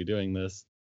shouldn't be doing this.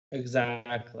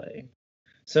 Exactly.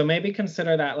 So maybe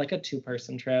consider that like a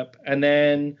 2-person trip. And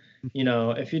then,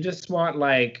 if you just want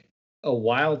like a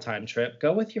wild time trip,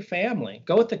 go with your family.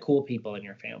 Go with the cool people in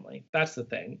your family. That's the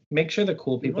thing. Make sure the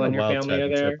cool people in your family are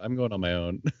there. I'm going on my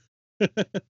own.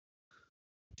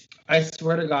 I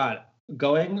swear to God,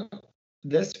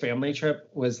 this family trip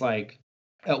was like,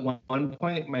 at one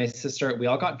point, we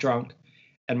all got drunk,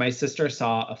 and my sister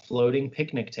saw a floating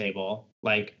picnic table,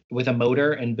 like with a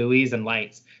motor and buoys and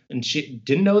lights. And she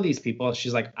didn't know these people.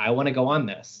 She's like, I want to go on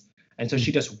this. And so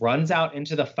she just runs out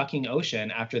into the fucking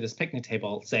ocean after this picnic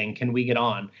table saying, can we get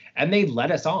on? And they let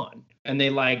us on. And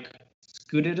they like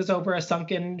scooted us over a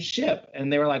sunken ship.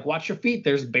 And they were like, watch your feet,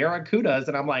 there's barracudas.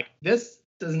 And I'm like, this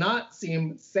does not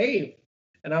seem safe.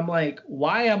 And I'm like,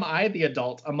 why am I the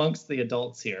adult amongst the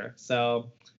adults here?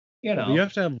 So, you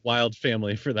have to have wild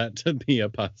family for that to be a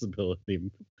possibility.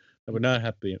 That would not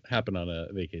happen on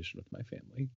a vacation with my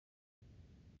family.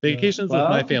 Vacations with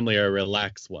my family are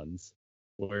relaxed ones,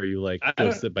 where you like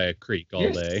go sit by a creek all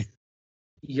day.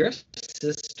 Your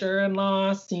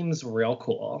sister-in-law seems real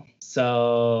cool,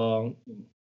 so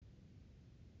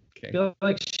okay. I feel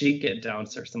like she'd get down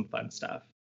for some fun stuff.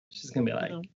 She's gonna be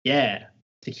like, yeah,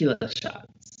 tequila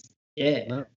shots. Yeah.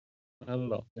 No, not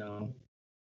at all. No.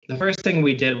 The first thing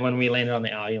we did when we landed on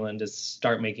the island is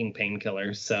start making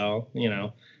painkillers. So,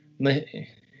 to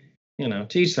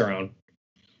each their own.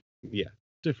 Yeah,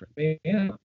 different. Yeah.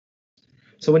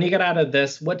 So when you get out of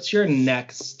this, what's your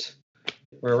next?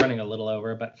 We're running a little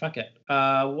over, but fuck it.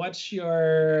 What's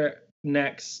your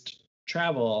next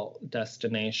travel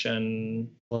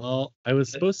destination? Well, I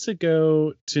was supposed to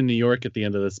go to New York at the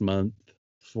end of this month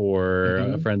for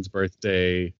a friend's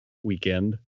birthday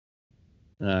weekend,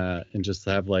 and just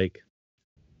have like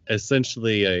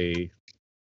essentially a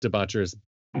debaucherous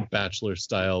bachelor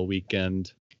style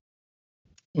weekend.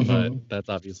 But that's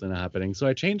obviously not happening. So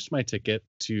I changed my ticket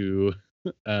to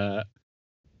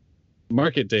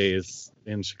Market Days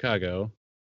in Chicago.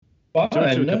 I went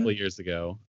to a couple of years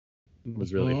ago. It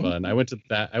was really fun. I went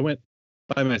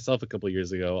by myself a couple of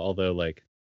years ago, although like,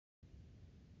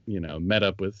 met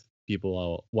up with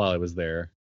people while I was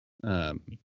there.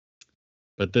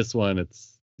 But this one,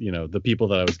 it's, the people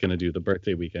that I was going to do the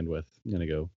birthday weekend with, I'm going to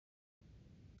go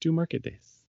 2 market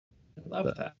days. I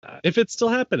love that. If it's still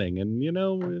happening, and we're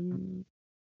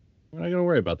not gonna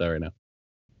worry about that right now.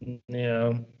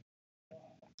 Yeah.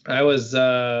 I was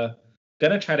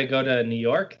gonna try to go to New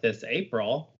York this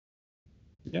April.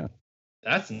 Yeah.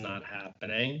 That's not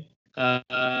happening. So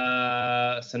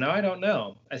now I don't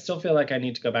know. I still feel like I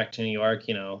need to go back to New York,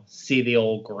 see the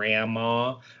old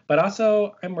grandma, but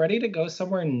also I'm ready to go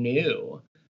somewhere new.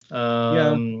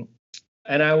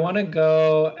 And I want to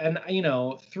go, and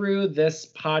through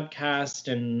this podcast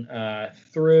and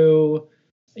through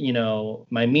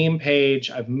my meme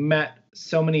page, I've met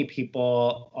so many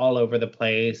people all over the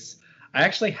place. I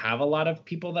actually have a lot of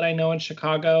people that I know in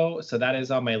Chicago, so that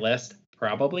is on my list.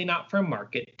 Probably not for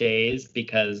market days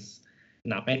because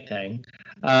not my thing.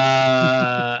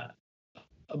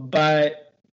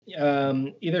 But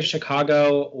either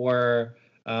Chicago or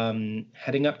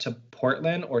heading up to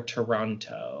Portland or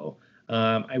Toronto.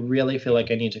 I really feel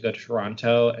like I need to go to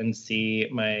Toronto and see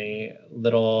my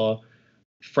little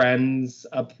friends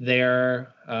up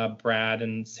there, Brad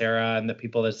and Sarah, and the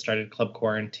people that started Club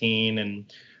Quarantine.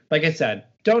 And like I said,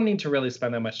 don't need to really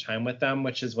spend that much time with them,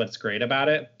 which is what's great about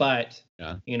it. But,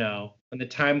 when the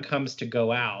time comes to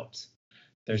go out,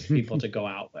 there's people to go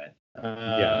out with.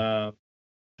 I've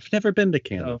never been to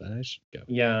Canada. I should go.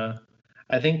 Yeah.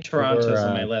 I think Toronto's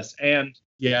on my list. And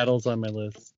Seattle's on my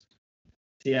list.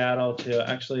 Seattle, too.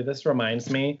 Actually, this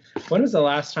reminds me. When was the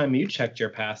last time you checked your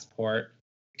passport?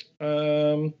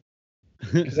 Because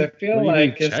I feel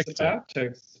like it's about to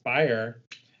expire.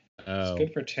 It's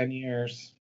good for 10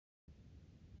 years.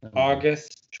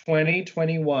 August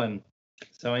 2021.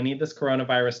 So I need this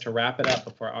coronavirus to wrap it up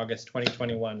before August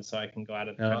 2021 so I can go out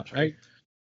of the country.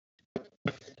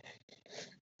 I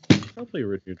probably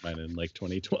renewed mine in like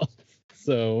 2012.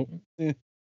 So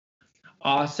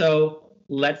Also,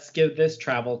 let's give this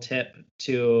travel tip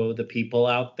to the people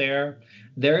out there.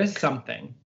 There is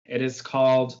something. It is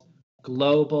called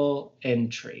Global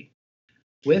Entry.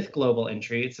 With Global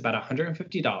Entry, it's about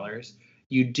 $150.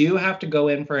 You do have to go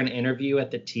in for an interview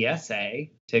at the TSA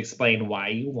to explain why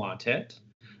you want it,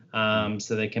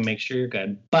 so they can make sure you're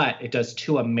good. But it does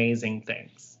 2 amazing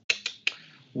things.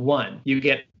 1, you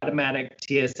get automatic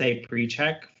TSA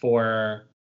pre-check for,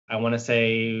 I want to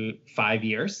say, 5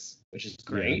 years, which is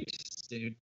great.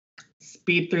 Dude,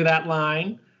 speed through that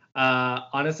line.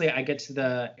 Honestly, I get to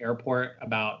the airport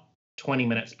about 20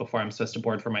 minutes before I'm supposed to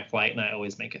board for my flight, and I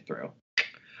always make it through.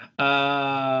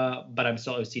 But I'm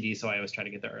still OCD, so I always try to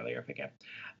get there earlier if I can.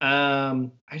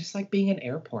 I just like being in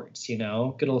airports, get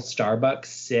a little Starbucks,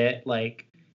 sit,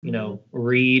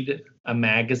 read a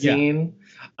magazine.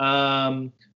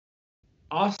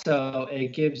 Also,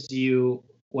 it gives you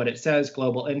what it says,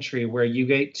 Global Entry, where you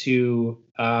get to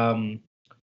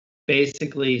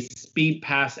basically speed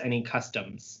past any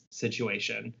customs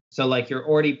situation. So you're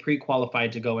already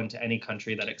pre-qualified to go into any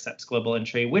country that accepts Global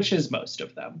Entry, which is most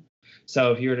of them.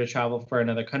 So if you were to travel for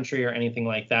another country or anything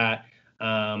like that,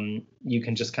 you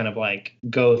can just kind of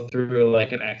go through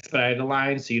an expedited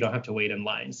line, so you don't have to wait in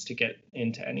lines to get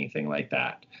into anything like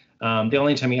that. The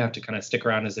only time you have to kind of stick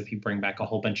around is if you bring back a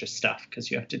whole bunch of stuff because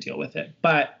you have to deal with it.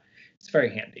 But it's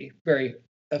very handy, very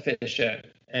efficient,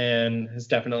 and has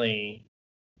definitely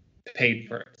paid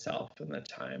for itself in the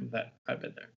time that I've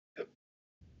been there.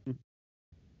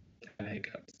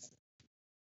 Hiccups.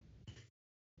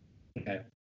 Okay.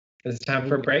 Is it time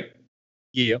for a break?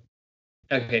 Yep.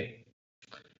 Okay.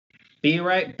 Be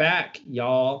right back,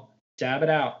 y'all. Dab it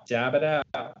out. Dab it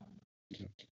out.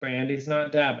 Brandy's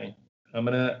not dabbing. I'm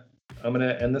gonna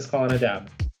end this call on a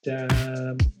dab.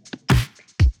 Dab.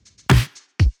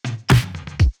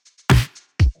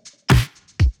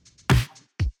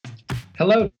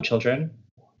 Hello, children.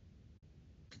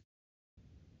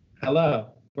 Hello.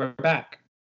 We're back.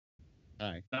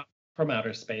 Hi. Not from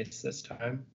outer space this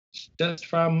time. Just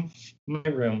from my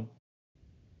room.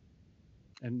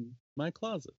 And my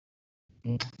closet.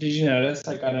 Did you notice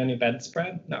I got a new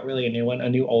bedspread? Not really a new one, a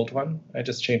new old one. I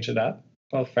just changed it up.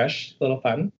 A little fresh, a little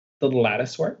fun, a little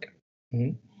lattice work.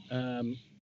 Mm-hmm.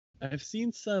 I've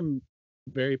seen some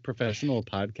very professional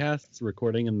podcasts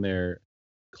recording in their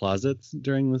closets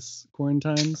during this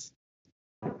quarantines.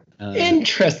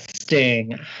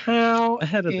 Interesting. How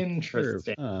ahead of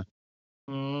interesting. The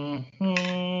curve,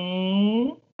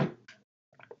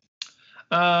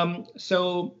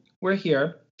 So we're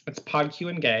here. It's Pod Q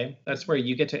and Gay. That's where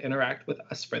you get to interact with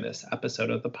us for this episode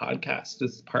of the podcast.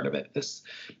 This is part of it.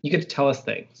 You get to tell us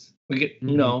things. We get,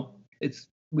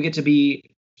 we get to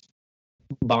be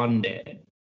bonded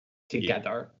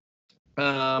together.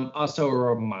 Also a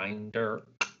reminder,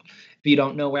 if you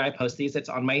don't know where I post these, it's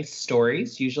on my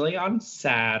stories, usually on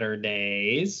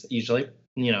Saturdays, usually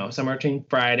somewhere between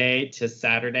Friday to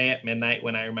Saturday at midnight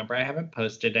when I remember I haven't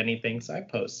posted anything, so I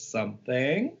post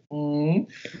something.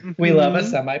 We love a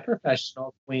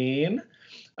semi-professional queen.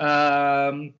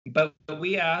 But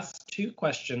we asked 2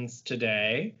 questions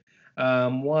today.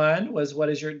 One was, what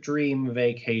is your dream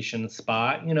vacation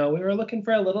spot? We were looking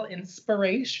for a little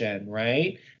inspiration,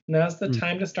 right? Now's the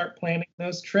time to start planning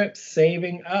those trips,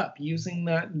 saving up, using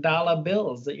that dollar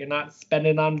bills that you're not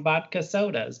spending on vodka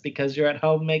sodas because you're at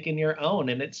home making your own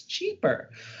and it's cheaper.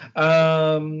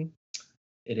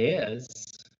 It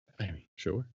is. I mean,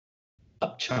 sure.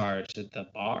 Upcharge at the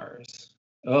bars.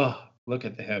 Oh, look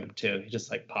at him too. He just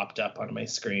like popped up on my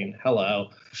screen.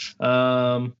 Hello.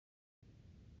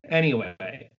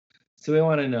 Anyway, so we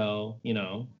want to know,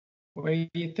 where are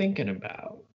you thinking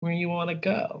about? Where you want to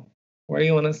go? Where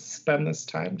you want to spend this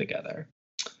time together?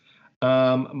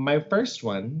 My first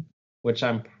one, which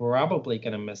I'm probably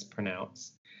going to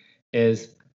mispronounce,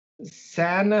 is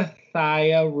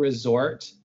Sanathaya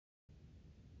Resort,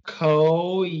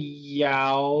 Koh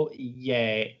Yao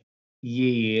Yi,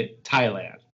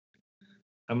 Thailand.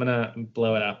 I'm gonna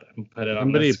blow it up and put it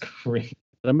on the screen.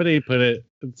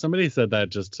 Somebody said that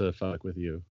just to fuck with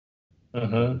you.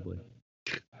 Probably.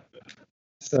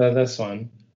 So this one.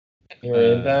 You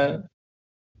read that?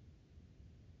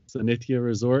 Sanithya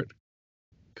Resort,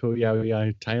 Koh Yao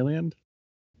Yai, Thailand.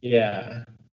 Yeah.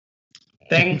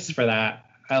 Thanks for that.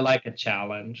 I like a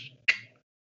challenge.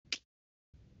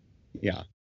 Yeah.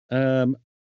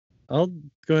 I'll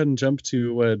go ahead and jump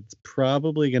to what's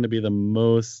probably going to be the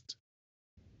most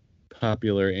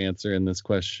popular answer in this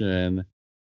question,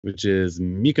 which is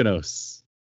Mykonos.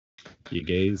 You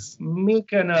gays.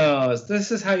 Mykonos.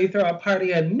 This is how you throw a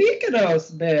party at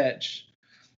Mykonos, bitch.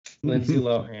 Lindsay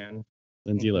Lohan.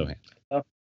 Lindsay Lohan.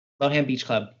 Lohan Beach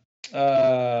Club.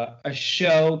 A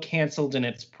show canceled in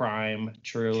its prime,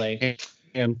 truly.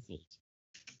 Canceled.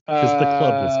 Because the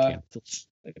club was canceled.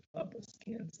 The club was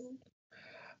canceled.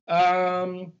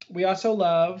 We also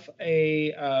love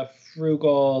a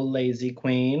frugal, lazy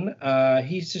queen.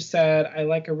 He's just said, I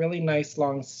like a really nice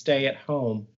long stay at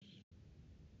home.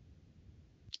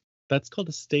 That's called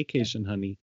a staycation,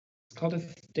 honey. It's called a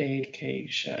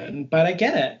staycation. But I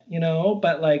get it,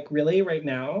 but like really right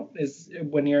now is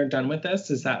when you're done with this,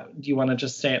 do you want to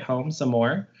just stay at home some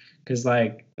more? Because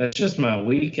like, that's just my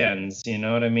weekends, you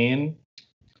know what I mean?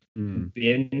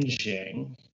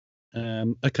 Binging.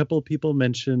 A couple of people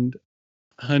mentioned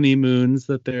honeymoons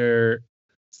that they're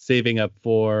saving up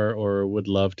for or would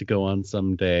love to go on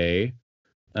someday.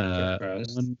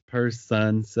 One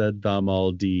person said the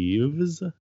Maldives.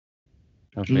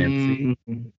 How fancy.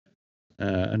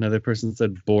 Another person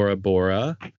said Bora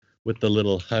Bora with the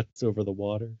little huts over the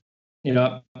water.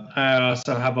 Yeah, I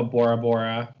also have a Bora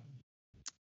Bora.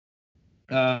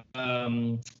 I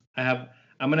have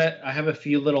a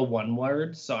few little one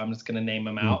words, so I'm just gonna name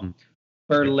them out.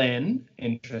 Berlin,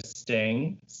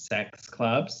 interesting. Sex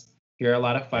clubs. Hear a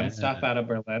lot of fun stuff out of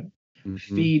Berlin.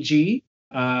 Fiji,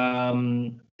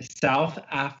 South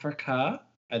Africa.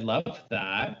 I love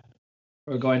that.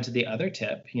 We're going to the other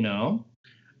tip,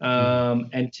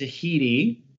 and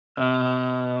Tahiti.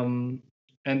 And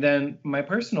then my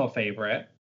personal favorite,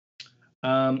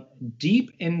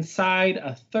 deep inside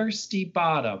a thirsty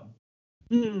bottom.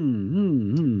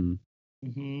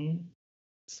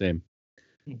 Same.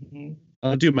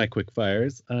 I'll do my quick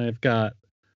fires. I've got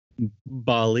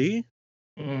Bali.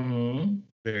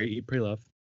 Very eat, pray, love.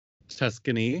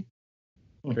 Tuscany.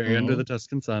 Very under the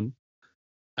Tuscan sun.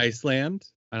 Iceland.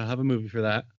 I don't have a movie for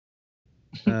that.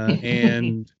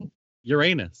 And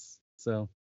Uranus. So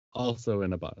also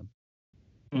in a bottom.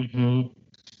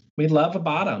 We love a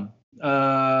bottom.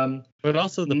 But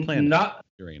also the planet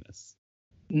Uranus.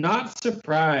 Not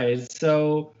surprised.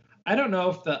 So I don't know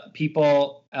if the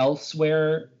people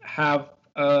elsewhere have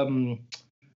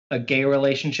a gay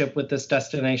relationship with this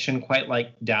destination quite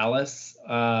like Dallas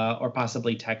or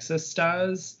possibly Texas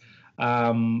does.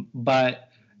 But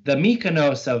the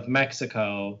Mykonos of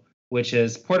Mexico, which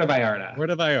is Puerto Vallarta.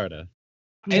 Puerto Vallarta.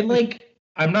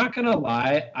 I'm not going to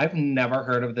lie. I've never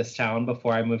heard of this town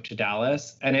before I moved to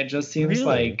Dallas. And it just seems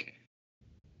like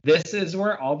this is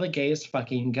where all the gays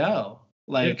fucking go.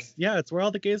 It's where all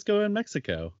the gays go in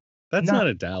Mexico. That's not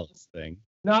a Dallas thing.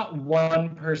 Not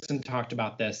one person talked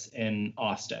about this in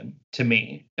Austin, to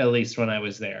me, at least when I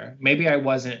was there. Maybe I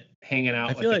wasn't hanging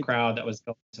out with the crowd that was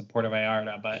going to Puerto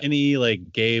Vallarta, but any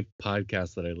gay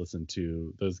podcast that I listen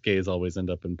to, those gays always end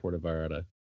up in Puerto Vallarta.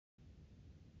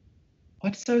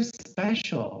 What's so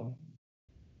special?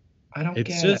 I don't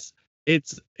get it.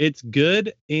 It's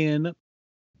good in,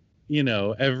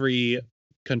 every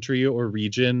country or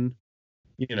region,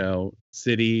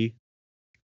 city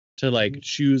to like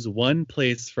choose one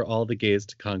place for all the gays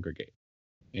to congregate.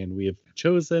 And we have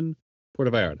chosen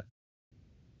Puerto Vallarta.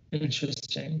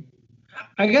 Interesting.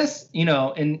 I guess,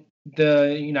 in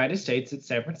the United States, it's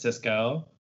San Francisco.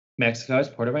 Mexico is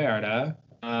Puerto Vallarta.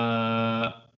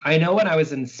 I know when I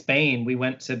was in Spain, we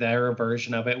went to their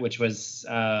version of it, which was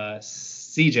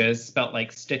Sieges, spelt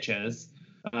like stitches.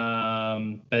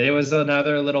 But it was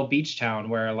another little beach town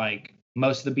where like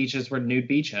most of the beaches were nude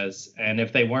beaches. And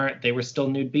if they weren't, they were still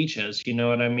nude beaches. You know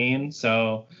what I mean?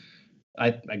 So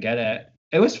I get it.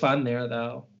 It was fun there,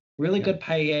 though. Really good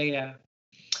paella.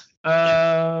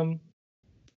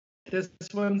 This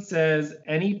one says,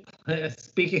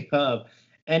 speaking of,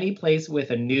 any place with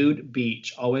a nude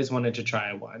beach, always wanted to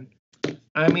try one.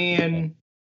 I mean,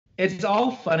 it's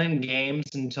all fun and games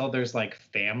until there's like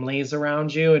families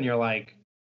around you and you're like,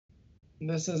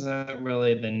 this isn't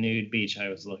really the nude beach I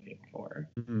was looking for.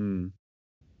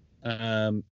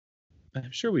 I'm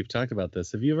sure we've talked about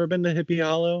this. Have you ever been to Hippie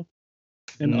Hollow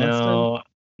in Austin?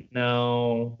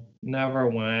 No, never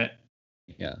went.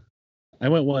 Yeah. I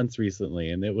went once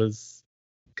recently and it was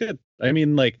good. I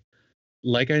mean, like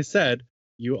I said,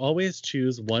 you always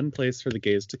choose one place for the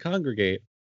gays to congregate.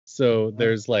 So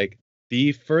there's like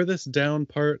the furthest down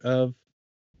part of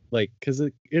like, because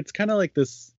it's kind of like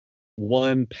this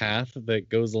one path that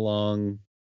goes along,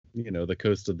 the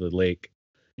coast of the lake,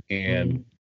 and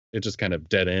it just kind of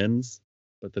dead ends.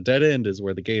 But the dead end is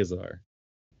where the gays are.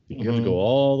 You have to go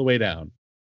all the way down.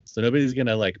 So nobody's going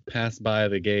to like pass by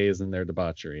the gays and their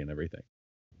debauchery and everything.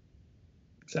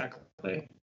 Exactly.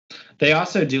 They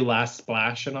also do Last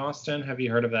Splash in Austin. Have you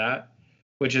heard of that?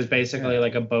 Which is basically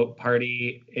like a boat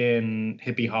party in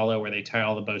Hippie Hollow where they tie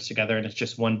all the boats together and it's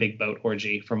just one big boat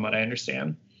orgy, from what I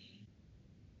understand.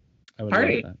 I would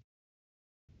Party. love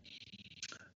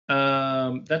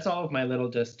that. That's all of my little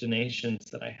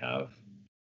destinations that I have.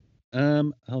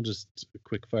 I'll just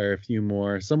quick fire a few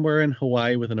more. Somewhere in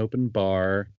Hawaii with an open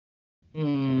bar.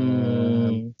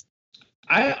 I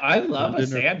love a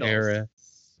sandals. Paris.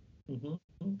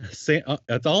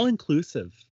 It's all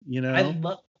inclusive, you know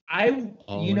what? I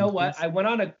went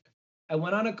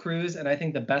on a cruise, and I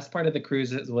think the best part of the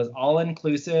cruise was all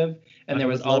inclusive, and there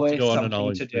was always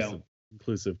something to do.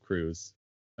 Inclusive cruise.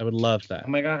 I would love that. Oh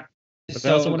my god! But I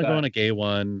also want to go on a gay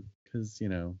one because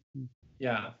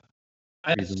Yeah,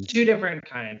 there's two different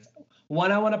kinds.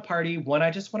 One I want to party. One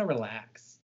I just want to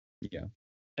relax. Yeah.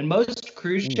 And most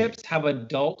cruise ships have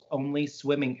adult-only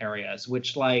swimming areas,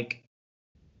 which like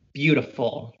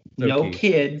beautiful. So no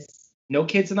kids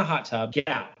in the hot tub.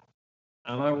 Yeah,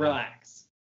 I'm gonna relax.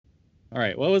 All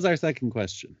right. What was our second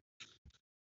question?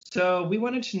 So we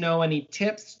wanted to know any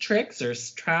tips, tricks, or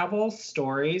travel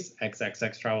stories,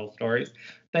 XXX travel stories,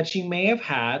 that you may have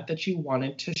had that you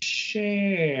wanted to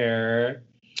share.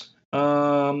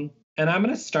 And I'm going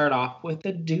to start off with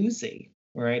a doozy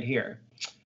right here.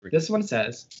 This one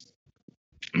says,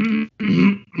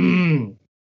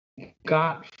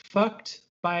 got fucked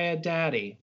by a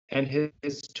daddy, and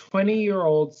his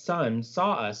 20-year-old son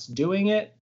saw us doing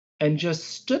it and just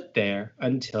stood there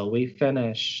until we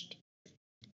finished.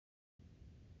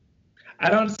 I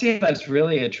don't see if that's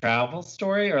really a travel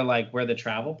story or like where the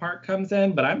travel part comes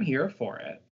in, but I'm here for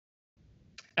it.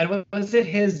 And was it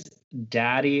his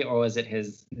daddy or was it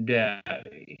his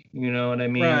daddy? You know what I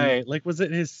mean? Right. Like, was it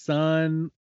his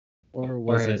son or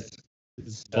was it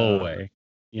his boy?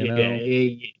 You know?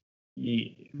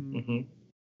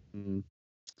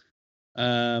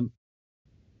 Yeah.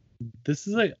 This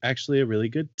is actually a really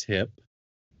good tip.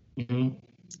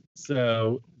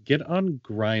 So get on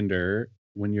Grindr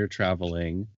when you're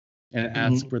traveling and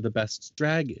ask where the best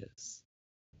drag is.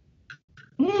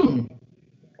 And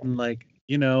like,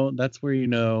 that's where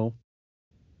to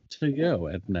go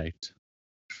at night.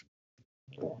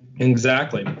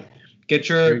 Exactly. Get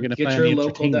your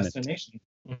local destination.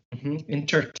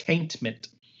 Entertainment.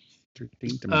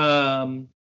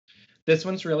 This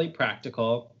one's really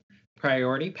practical.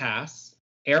 Priority pass.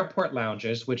 Airport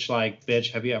lounges, which like,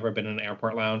 bitch, have you ever been in an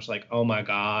airport lounge? Like, oh my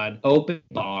God. Open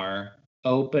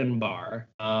bar.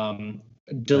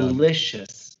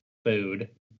 Delicious food.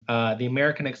 The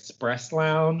American Express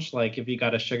lounge, like if you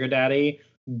got a sugar daddy,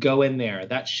 go in there.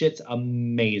 That shit's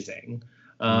amazing.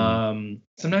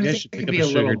 Sometimes it can be a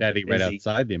sugar daddy busy. Right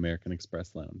outside the American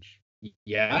Express lounge.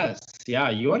 Yes.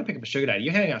 Yeah, you want to pick up a sugar daddy, you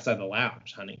hang outside the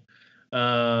lounge, honey.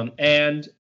 And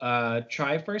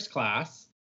try first class.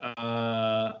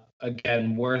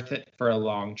 Again, worth it for a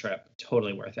long trip.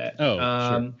 Totally worth it. Oh,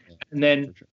 sure. And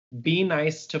then be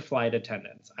nice to flight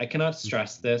attendants. I cannot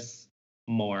stress this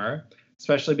more,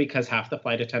 especially because half the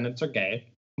flight attendants are gay.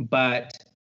 But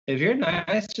if you're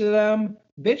nice to them,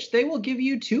 bitch, they will give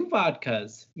you 2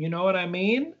 vodkas. You know what I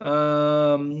mean?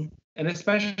 And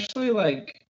especially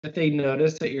like if they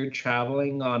notice that you're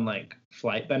traveling on like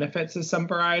flight benefits of some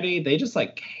variety, they just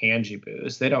like hand you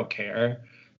booze. They don't care.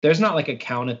 There's not like a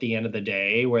count at the end of the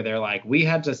day where they're like, we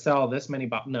had to sell this many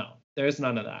bottles. No, there's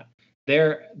none of that.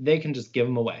 They can just give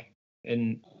them away.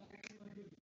 And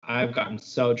I've gotten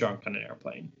so drunk on an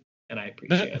airplane, and I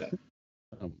appreciate it.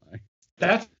 Oh my.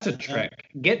 That's a trick.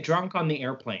 Get drunk on the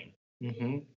airplane.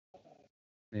 Mm-hmm.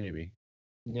 Maybe.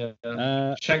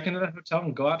 Yeah. Check into the hotel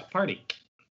and go out to party.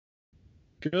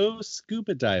 Go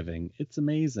scuba diving. It's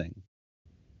amazing.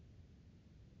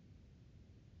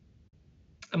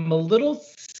 I'm a little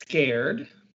scared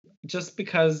just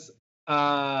because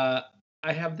I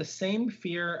have the same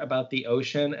fear about the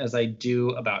ocean as I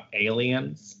do about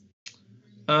aliens.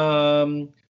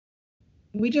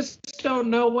 We just don't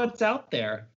know what's out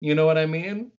there. You know what I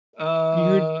mean?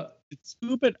 Scuba.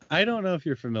 I don't know if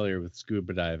you're familiar with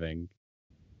scuba diving.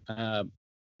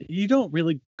 You don't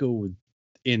really go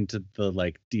into the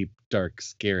like deep, dark,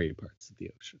 scary parts of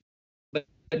the ocean. But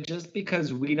just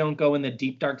because we don't go in the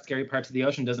deep, dark, scary parts of the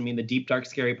ocean doesn't mean the deep, dark,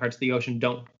 scary parts of the ocean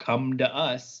don't come to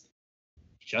us.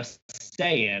 Just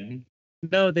saying.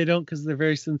 No, they don't, because they're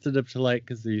very sensitive to light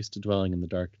because they're used to dwelling in the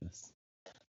darkness.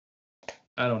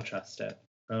 I don't trust it.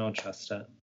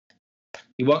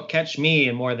 You won't catch me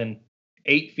in more than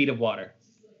 8 feet of water.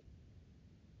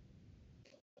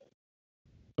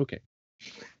 Okay.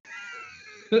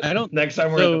 I don't. Next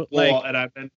time we're in the pool and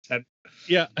I've been 10.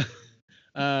 Yeah.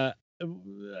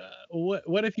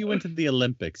 What if you went to the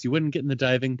Olympics? You wouldn't get in the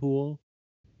diving pool?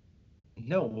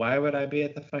 No, why would I be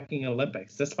at the fucking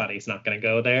Olympics? This body's not going to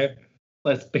go there.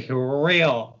 Let's be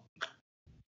real.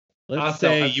 Let's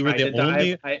say you were the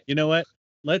only. You know what?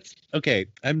 Okay.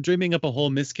 I'm dreaming up a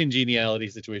whole miscongeniality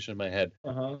situation in my head.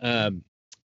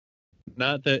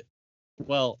 Not that.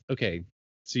 Well, okay.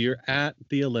 So you're at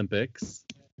the Olympics,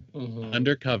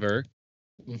 undercover,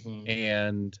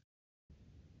 and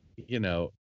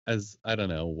as I don't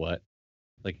know what,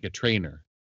 like a trainer,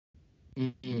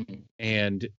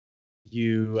 and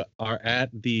you are at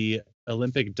the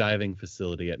Olympic diving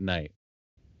facility at night,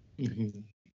 and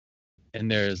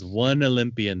there's one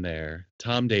Olympian there,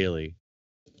 Tom Daly.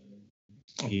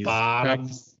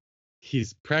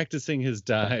 He's practicing his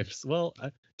dives. Well,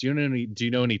 do you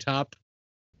know any top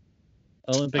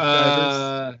Olympic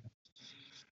divers?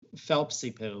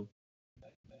 Phelpsy poo.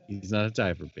 He's not a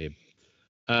diver, babe.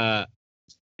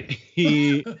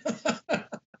 He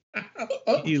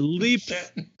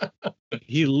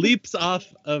leaps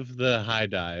off of the high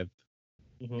dive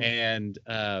and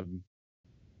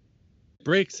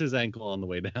breaks his ankle on the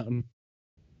way down,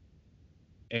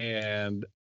 and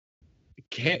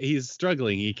he's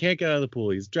struggling. He can't get out of the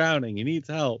pool. He's drowning. He needs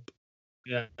help.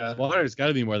 Yeah, water's got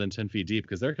to be more than 10 feet deep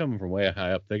because they're coming from way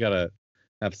high up. They gotta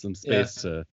have some space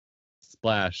to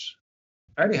splash.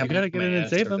 I already have. You gotta get in and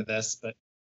save them. This, but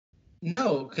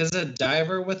no, because a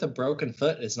diver with a broken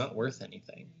foot is not worth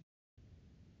anything.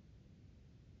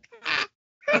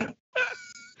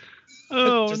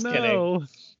 Oh, just no. Kidding.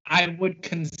 I would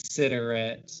consider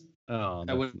it. Oh,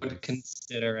 I would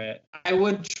consider it. I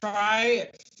would try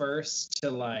at first to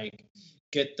like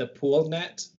get the pool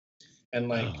net and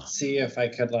like see if I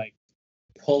could like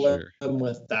pull him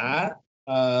with that.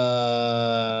 And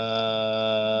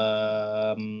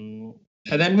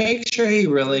then make sure he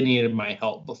really needed my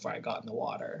help before I got in the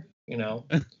water,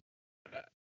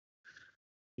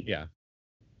 Yeah.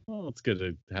 Well, it's good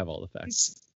to have all the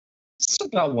facts. He's still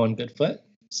got one good foot,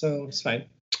 so it's fine.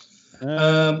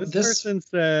 This person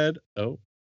said, Oh,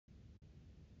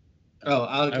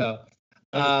 I'll go.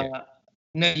 Okay.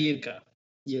 No, you go.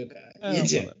 You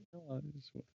do.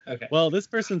 Okay. Well, this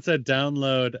person said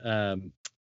download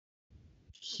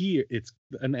Here. It's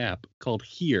an app called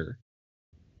Here.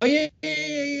 Oh, yeah.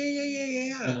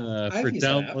 For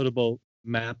downloadable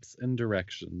maps and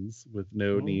directions with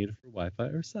no need for Wi-Fi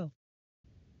or cell.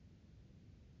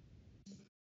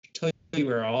 Tell you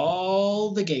where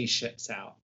all the gay shit's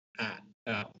at.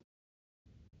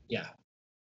 Yeah.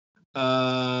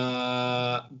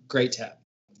 Great tip.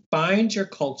 Find your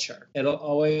culture. It'll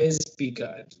always be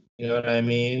good. You know what I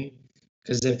mean?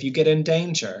 Because if you get in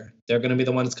danger, they're going to be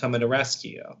the ones coming to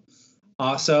rescue you.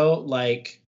 Also,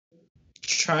 like,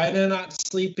 try to not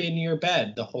sleep in your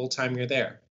bed the whole time you're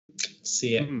there.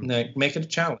 See it. Like, make it a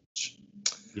challenge.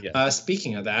 Yeah.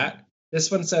 Speaking of that, this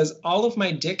one says, all of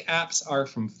my dick apps are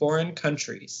from foreign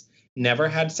countries. Never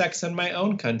had sex in my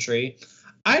own country.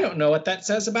 I don't know what that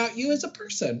says about you as a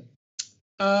person.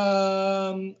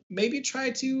 Maybe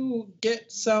try to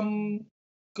get some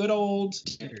good old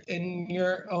in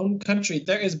your own country.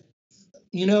 There is,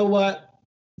 you know what?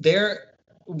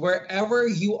 Wherever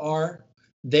you are,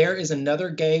 there is another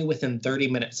gay within 30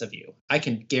 minutes of you. I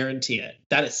can guarantee it.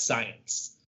 That is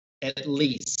science. At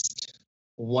least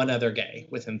one other gay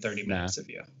within 30 minutes of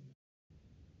you.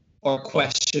 Or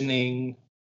questioning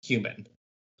human.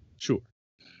 Sure.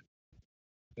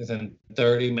 Within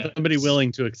 30 minutes. Somebody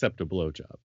willing to accept a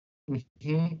blowjob.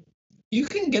 Mm-hmm. You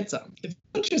can get some. If you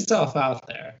put yourself out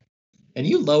there and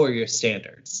you lower your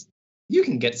standards, you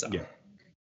can get some. Yeah.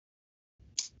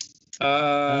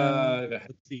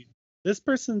 Let's see. This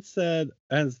person said,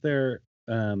 as their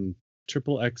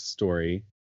Triple X story,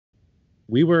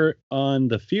 we were on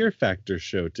the Fear Factor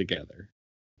show together.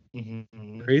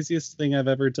 Mm-hmm. Craziest thing I've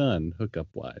ever done, hookup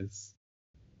wise.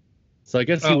 So I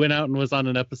guess he went out and was on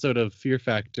an episode of Fear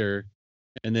Factor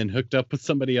and then hooked up with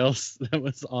somebody else that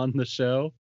was on the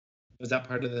show. Was that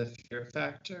part of the Fear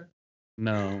Factor?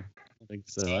 No, I don't think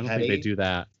so. I don't think they do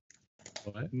that.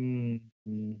 What?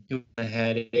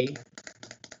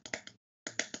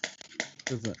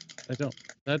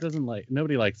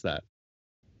 Nobody likes that.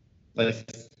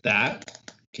 Like that?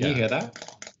 Can you hear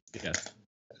that? Yes.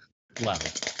 Loud.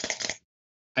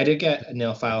 I did get a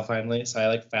nail file finally, so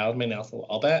I filed my nails a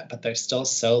little bit, but they're still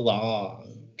so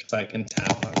long because I can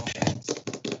tap on things.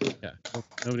 Yeah,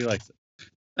 nobody likes it.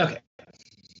 Okay.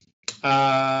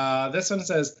 This one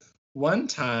says, one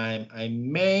time I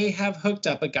may have hooked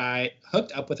up with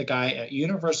a guy at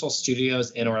Universal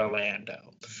Studios in Orlando.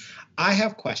 I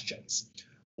have questions.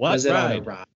 Was it on a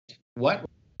ride? What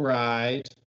ride?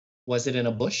 Was it in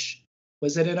a bush?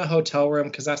 Was it in a hotel room?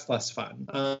 Because that's less fun.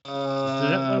 Is that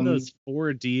one of those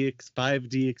 4D,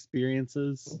 5D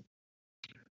experiences?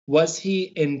 Was he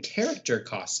in character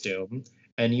costume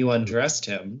and you undressed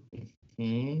him?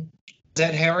 Mm-hmm. Is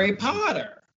that Harry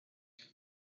Potter?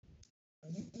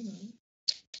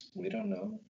 We don't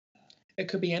know. It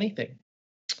could be anything.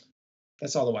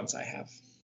 That's all the ones I have.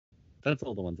 That's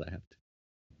all the ones I have.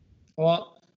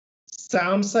 Well,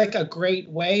 sounds like a great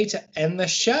way to end the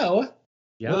show.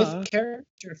 Yeah. With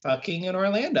character fucking in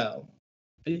Orlando.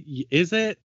 Is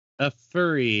it a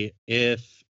furry if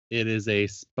it is a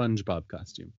SpongeBob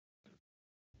costume?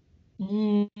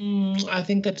 I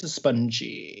think that's a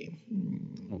spongy.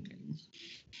 Okay.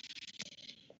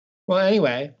 Well,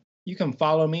 anyway, you can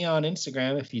follow me on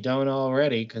Instagram if you don't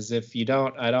already, because if you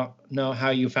don't, I don't know how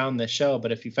you found the show,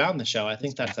 but if you found the show, I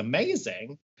think that's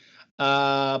amazing.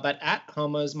 But at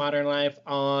Homo's Modern Life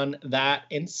on that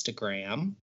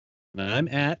Instagram. I'm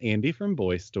at Andy from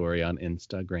Boy Story on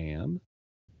Instagram.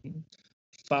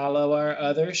 Follow our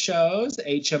other shows,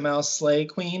 HML Slay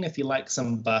Queen, if you like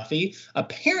some Buffy.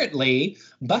 Apparently,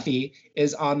 Buffy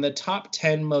is on the top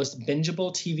 10 most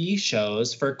bingeable TV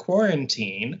shows for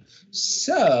quarantine.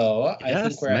 So I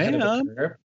think we're ahead of the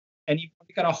curve. And you've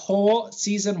got a whole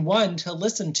season 1 to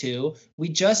listen to. We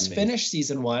just finished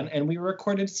season 1 and we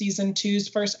recorded season 2's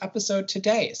first episode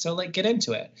today. So get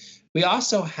into it. We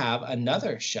also have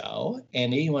another show.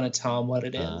 Andy, you want to tell them what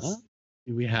it is?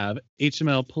 We have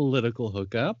HML Political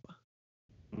Hookup,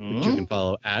 which you can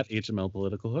follow at HML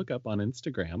Political Hookup on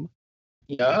Instagram.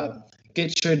 Yeah.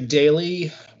 Get your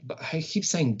daily, I keep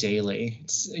saying daily,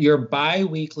 it's your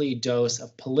bi-weekly dose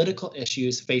of political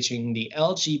issues facing the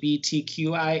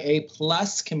LGBTQIA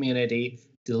plus community,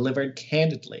 delivered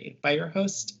candidly by your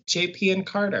host, JP and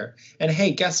Carter. And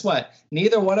hey, guess what?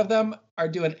 Neither one of them are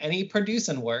doing any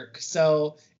producing work.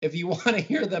 So if you want to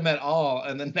hear them at all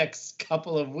in the next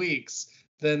couple of weeks,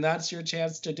 then that's your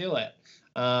chance to do it.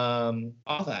 All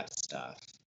that stuff.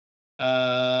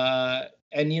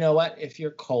 And you know what? If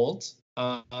you're cold,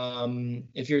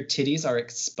 if your titties are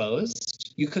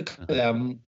exposed, you could cover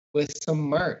them with some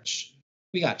merch.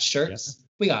 We got shirts,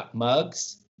 we got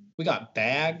mugs, we got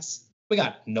bags, we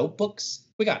got notebooks,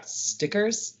 we got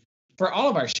stickers for all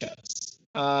of our shows.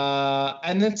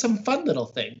 And then some fun little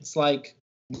things like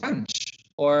brunch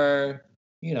or,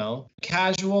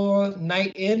 casual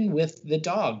night in with the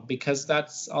dog, because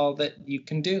that's all that you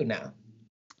can do now.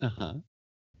 Uh-huh.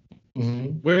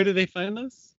 Mm-hmm. Where do they find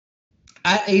us?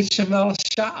 At HML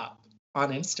Shop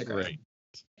on Instagram. Great.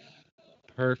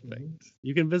 Perfect.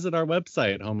 You can visit our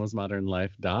website,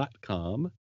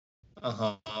 homosmodernlife.com.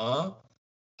 Uh-huh.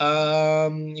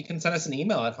 You can send us an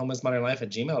email at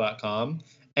homosmodernlife@gmail.com.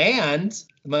 And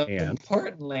most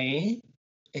importantly,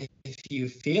 if you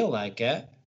feel like it,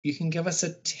 you can give us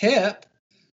a tip,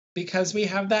 because we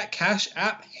have that Cash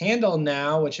App handle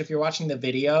now, which if you're watching the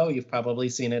video, you've probably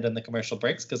seen it in the commercial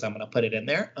breaks because I'm going to put it in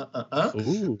there.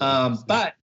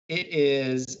 But it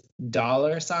is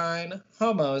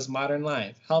 $Homos Modern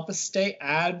Life. Help us stay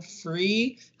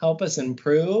ad-free. Help us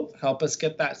improve. Help us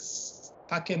get that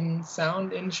fucking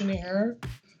sound engineer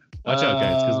Watch out,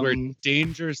 guys, because we're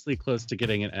dangerously close to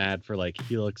getting an ad for like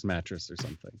Helix mattress or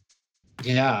something.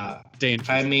 Yeah.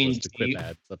 Dangerously close to quip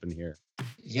ads up in here.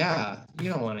 Yeah, you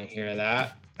don't want to hear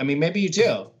that. I mean, maybe you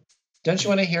do. Don't you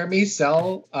want to hear me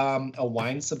sell a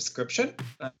wine subscription?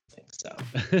 I don't think so.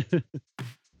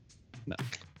 No.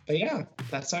 But yeah,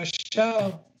 that's our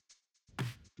show.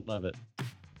 Love it.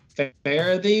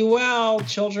 Fare thee well,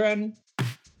 children.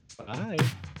 Bye.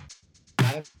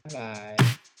 Bye-bye.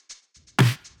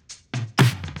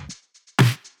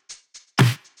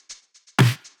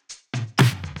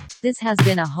 This has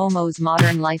been a Homo's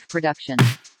Modern Life production.